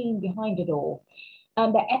great team behind it all.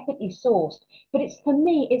 They're ethically sourced. But for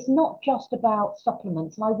me, it's not just about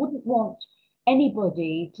supplements, and I wouldn't want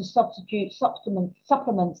anybody to substitute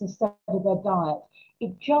supplements instead of their diet.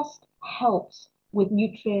 It just helps with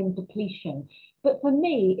nutrient depletion. But for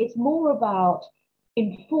me, it's more about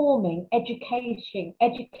informing, educating,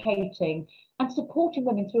 and supporting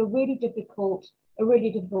women through a really difficult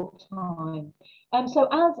time. So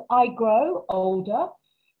as I grow older,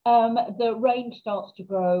 the range starts to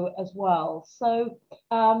grow as well. So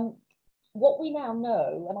what we now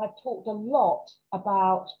know, and I've talked a lot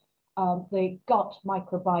about the gut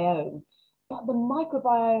microbiome, but the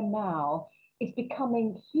microbiome now is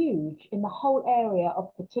becoming huge in the whole area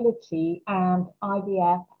of fertility and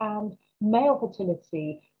IVF and male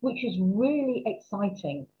fertility, which is really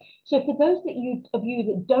exciting. So for those of you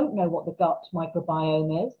that don't know what the gut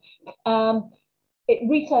microbiome is,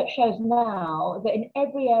 research shows now that in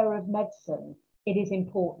every area of medicine, it is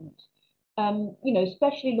important,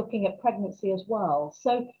 especially looking at pregnancy as well.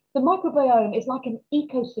 So the microbiome is like an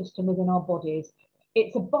ecosystem within our bodies.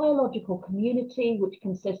 It's a biological community which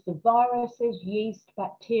consists of viruses, yeast,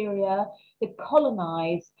 bacteria that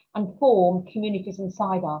colonize and form communities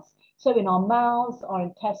inside us. So in our mouths, our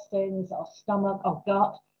intestines, our stomach, our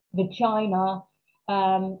gut, vagina,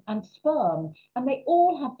 and sperm. And they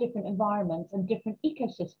all have different environments and different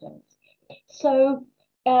ecosystems. So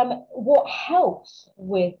what helps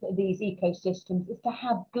with these ecosystems is to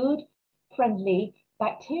have good, friendly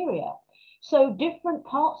bacteria. So different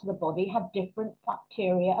parts of the body have different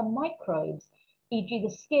bacteria and microbes, e.g. the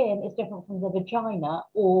skin is different from the vagina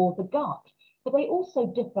or the gut, but they also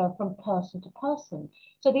differ from person to person.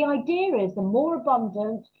 So the idea is the more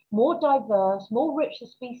abundant, more diverse, more rich the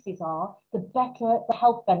species are, the better the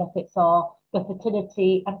health benefits are for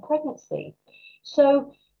fertility and pregnancy.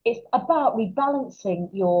 So it's about rebalancing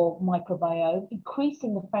your microbiome,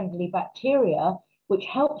 increasing the friendly bacteria, which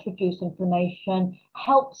helps reduce inflammation,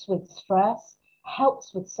 helps with stress,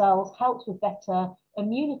 helps with cells, helps with better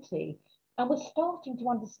immunity. And we're starting to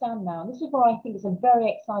understand now, and this is where I think it's a very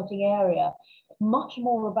exciting area, much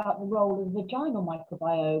more about the role of the vaginal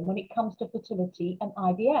microbiome when it comes to fertility and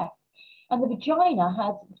IVF. And the vagina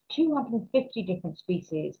has 250 different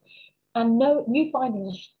species. And new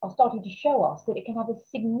findings are starting to show us that it can have a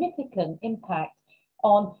significant impact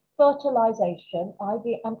on fertilization,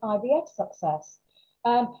 and IVF success.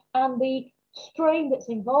 And the strain that's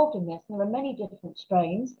involved in this, and there are many different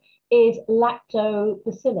strains, is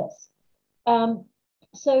lactobacillus. I'm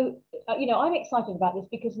excited about this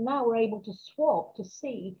because now we're able to swab to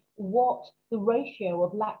see what the ratio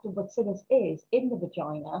of lactobacillus is in the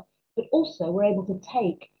vagina, but also we're able to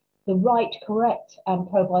take the right, correct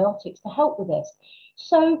probiotics to help with this.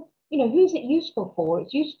 So, who's it useful for?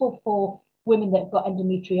 It's useful for women that have got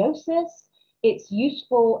endometriosis. It's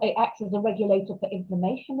useful, it acts as a regulator for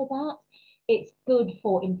inflammation with that. It's good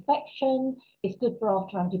for infection. It's good for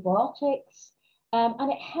after antibiotics.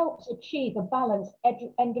 And it helps achieve a balanced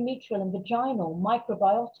endometrial and vaginal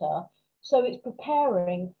microbiota. So it's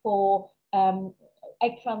preparing for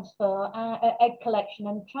egg transfer, egg collection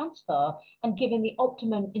and transfer, and giving the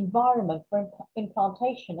optimum environment for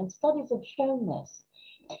implantation. And studies have shown this.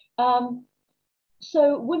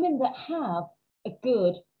 So women that have a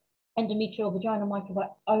good endometrial vaginal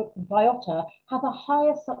microbiota have a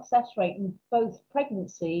higher success rate in both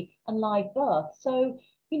pregnancy and live birth. So,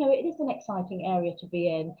 it is an exciting area to be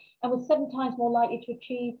in, and we're 7 times more likely to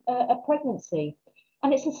achieve a pregnancy.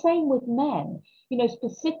 And it's the same with men.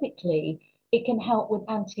 Specifically, it can help with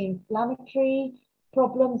anti-inflammatory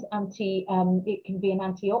problems, it can be an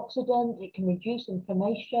antioxidant, it can reduce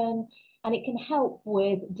inflammation, and it can help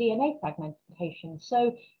with DNA fragmentation.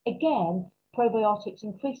 So again, probiotics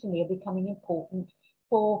increasingly are becoming important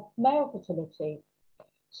for male fertility.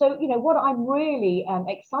 So, what I'm really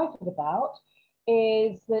excited about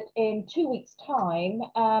is that in 2 weeks' time,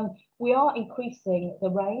 we are increasing the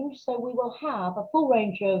range. So we will have a full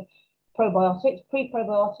range of probiotics,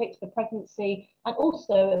 pre-probiotics for pregnancy, and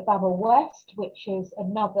also Zita West, which is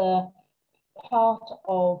another part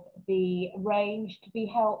of the range to be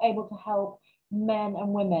able to help men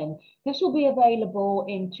and women. This will be available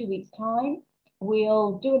in 2 weeks' time.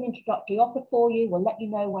 We'll do an introductory offer for you. We'll let you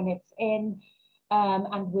know when it's in.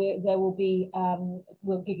 And there will be,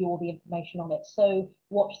 we'll give you all the information on it. So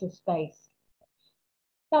watch this space.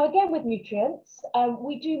 Now, again, with nutrients,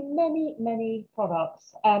 we do many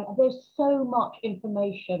products. There's so much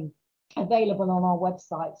information available on our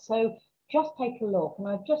website. So just take a look. And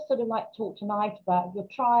I'd just sort of like to talk tonight about if you're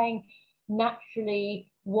trying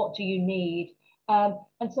naturally, what do you need?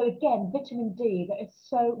 And so again, vitamin D, there is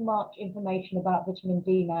so much information about vitamin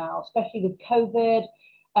D now, especially with COVID.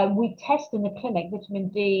 We test in the clinic vitamin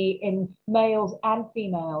D in males and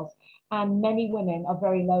females, and many women are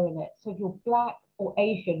very low in it. So if you're Black or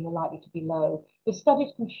Asian, you're likely to be low. The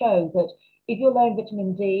studies can show that if you're low in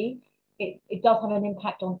vitamin D, it does have an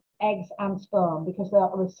impact on eggs and sperm, because there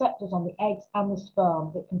are receptors on the eggs and the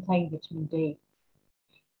sperm that contain vitamin D.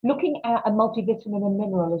 Looking at a multivitamin and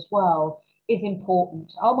mineral as well is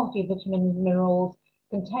important. Our multivitamins and minerals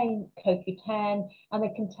contain CoQ10, and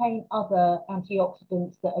they contain other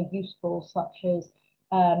antioxidants that are useful, such as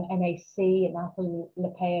NAC and alpha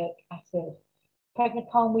lipoic acid.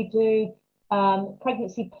 Pregnicalm we do.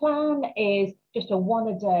 Pregnancy Plan is just a 1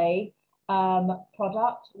 a day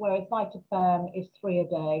product, whereas VitaFem is 3 a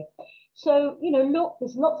day. So, look,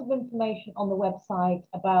 there's lots of information on the website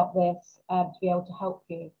about this to be able to help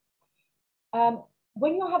you.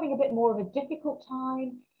 When you're having a bit more of a difficult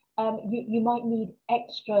time, you might need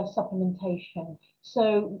extra supplementation.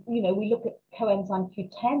 So, we look at coenzyme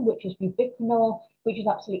Q10, which is bubiquinol, which is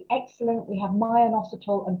absolutely excellent. We have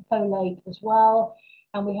myo-inositol and folate as well.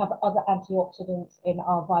 And we have other antioxidants in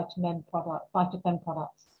our VitaFem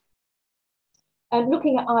products. And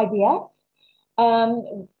looking at IVF,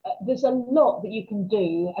 there's a lot that you can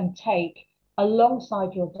do and take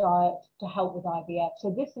alongside your diet to help with IVF.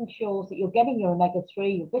 So this ensures that you're getting your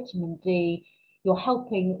omega-3, your vitamin D, you're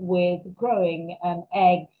helping with growing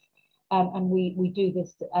eggs, and we do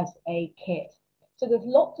this as a kit. So there's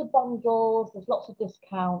lots of bundles, there's lots of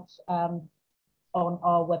discounts on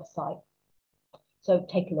our website. So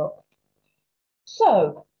take a look.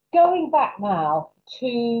 So going back now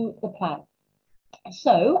to the plan.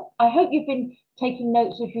 So I hope you've been taking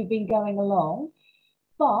notes as you've been going along,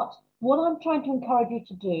 but what I'm trying to encourage you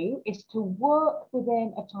to do is to work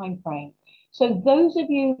within a time frame. So those of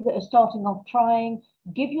you that are starting off trying,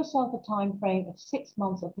 give yourself a time frame of 6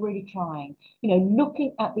 months of really trying,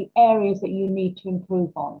 looking at the areas that you need to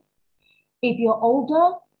improve on. If you're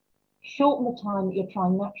older, shorten the time that you're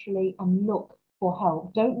trying naturally and look for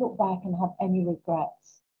help. Don't look back and have any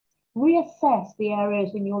regrets. Reassess the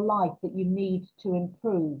areas in your life that you need to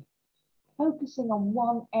improve, focusing on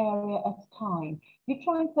one area at a time. If you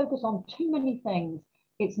try and focus on too many things,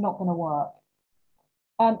 it's not going to work.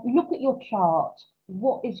 Look at your chart.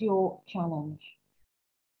 What is your challenge?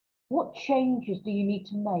 What changes do you need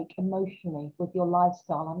to make emotionally with your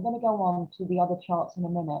lifestyle? I'm going to go on to the other charts in a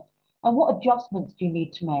minute. And what adjustments do you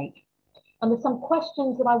need to make? And there's some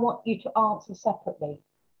questions that I want you to answer separately.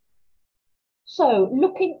 So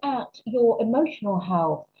looking at your emotional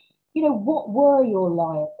health, what were your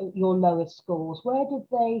lowest scores? Where did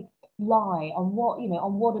they lie? On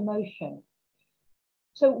what emotion?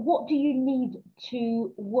 So what do you need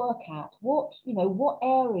to work at? What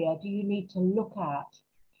area do you need to look at?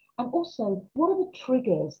 And also, what are the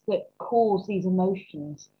triggers that cause these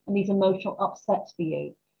emotions and these emotional upsets for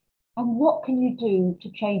you? And what can you do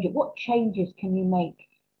to change it? What changes can you make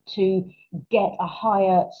to get a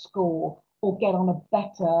higher score or get on a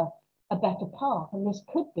better path? And this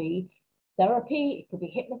could be therapy, it could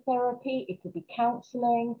be hypnotherapy, it could be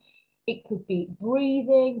counseling, it could be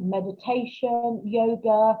breathing, meditation,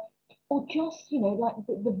 yoga, or just, like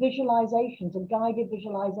the visualizations, a guided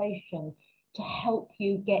visualization to help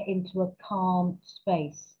you get into a calm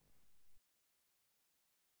space.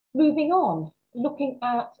 Moving on, looking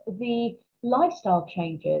at the lifestyle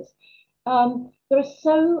changes. There are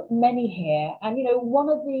so many here. And, one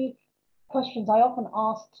of the questions I often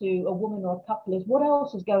ask to a woman or a couple is, what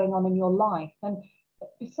else is going on in your life? And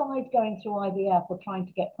besides going through IVF or trying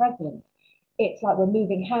to get pregnant, it's like we're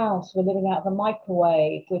moving house, we're living out of the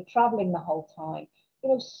microwave, we're traveling the whole time.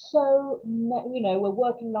 We're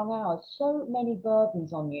working long hours, so many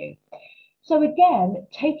burdens on you. So again,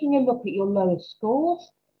 taking a look at your lowest scores,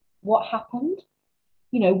 what happened,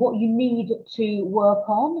 you know, what you need to work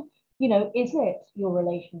on. You know, is it your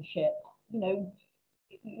relationship? You know,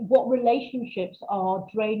 what relationships are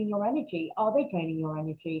draining your energy? Are they draining your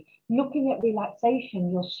energy? Looking at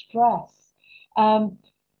relaxation, your stress.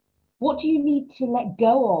 What do you need to let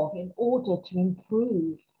go of in order to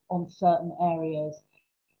improve on certain areas?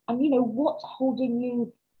 And, you know, what's holding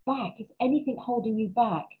you back? Is anything holding you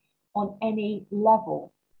back on any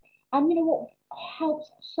level? And, you know, what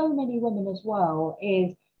helps so many women as well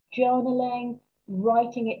is journaling,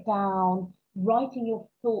 writing it down, writing your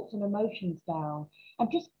thoughts and emotions down,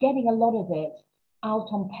 and just getting a lot of it out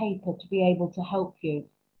on paper to be able to help you.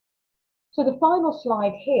 So the final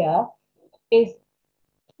slide here is,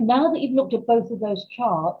 now that you've looked at both of those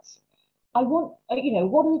charts, I want, you know,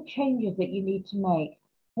 what are the changes that you need to make?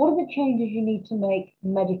 What are the changes you need to make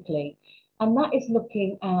medically? And that is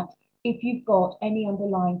looking at if you've got any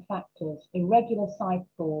underlying factors, irregular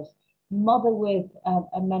cycles, mother with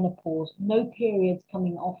a menopause, no periods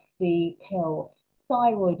coming off the pill,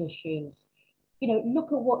 thyroid issues. You know,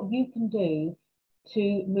 look at what you can do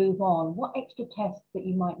to move on. What extra tests that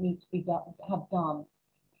you might need to be have done.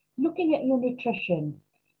 Looking at your nutrition,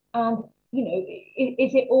 and, you know,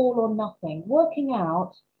 is it all or nothing? Working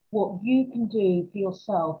out what you can do for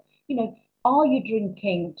yourself. You know, are you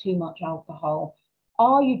drinking too much alcohol?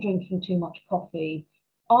 Are you drinking too much coffee?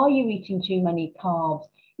 Are you eating too many carbs?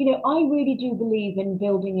 You know, I really do believe in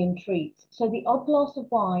building in treats. So the odd glass of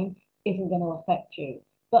wine isn't going to affect you,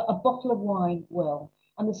 but a bottle of wine will.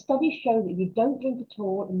 And the studies show that if you don't drink at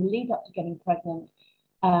all in the lead up to getting pregnant,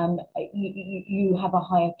 you have a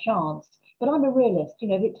higher chance. But I'm a realist. You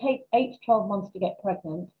know, if it takes 8 to 12 months to get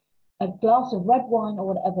pregnant, a glass of red wine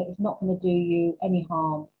or whatever is not going to do you any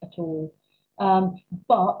harm at all.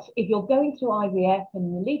 But if you're going through IVF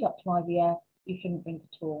and you lead up to IVF, you shouldn't drink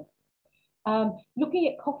at all. Looking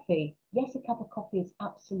at coffee, yes, a cup of coffee is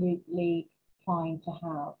absolutely fine to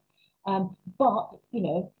have. But, you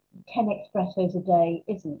know, 10 espressos a day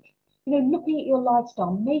isn't. You know, looking at your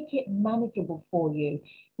lifestyle, make it manageable for you.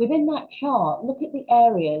 Within that chart, look at the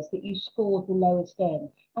areas that you scored the lowest in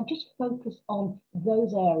and just focus on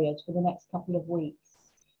those areas for the next couple of weeks.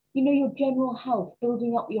 You know, your general health,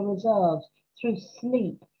 building up your reserves through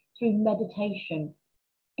sleep, through meditation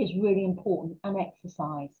is really important, and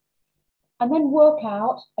exercise. And then work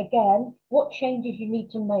out, again, what changes you need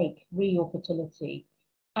to make re your fertility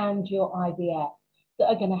and your IVF that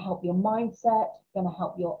are going to help your mindset, going to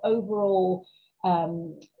help your overall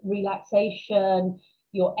relaxation,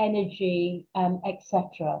 your energy,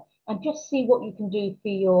 etc. And just see what you can do for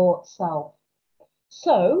yourself.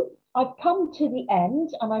 So I've come to the end,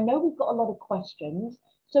 and I know we've got a lot of questions.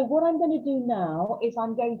 So what I'm going to do now is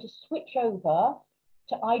I'm going to switch over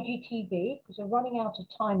to IGTV because we're running out of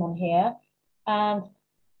time on here, and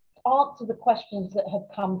answer the questions that have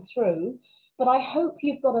come through. But I hope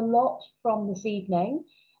you've got a lot from this evening,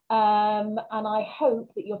 and I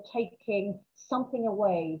hope that you're taking something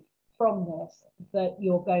away from this that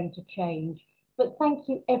you're going to change. But thank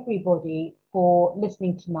you everybody for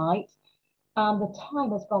listening tonight. The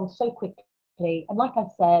time has gone so quickly, and like I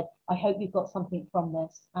said, I hope you've got something from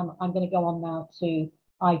this. I'm going to go on now to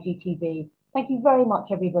IGTV. Thank you very much,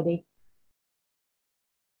 everybody.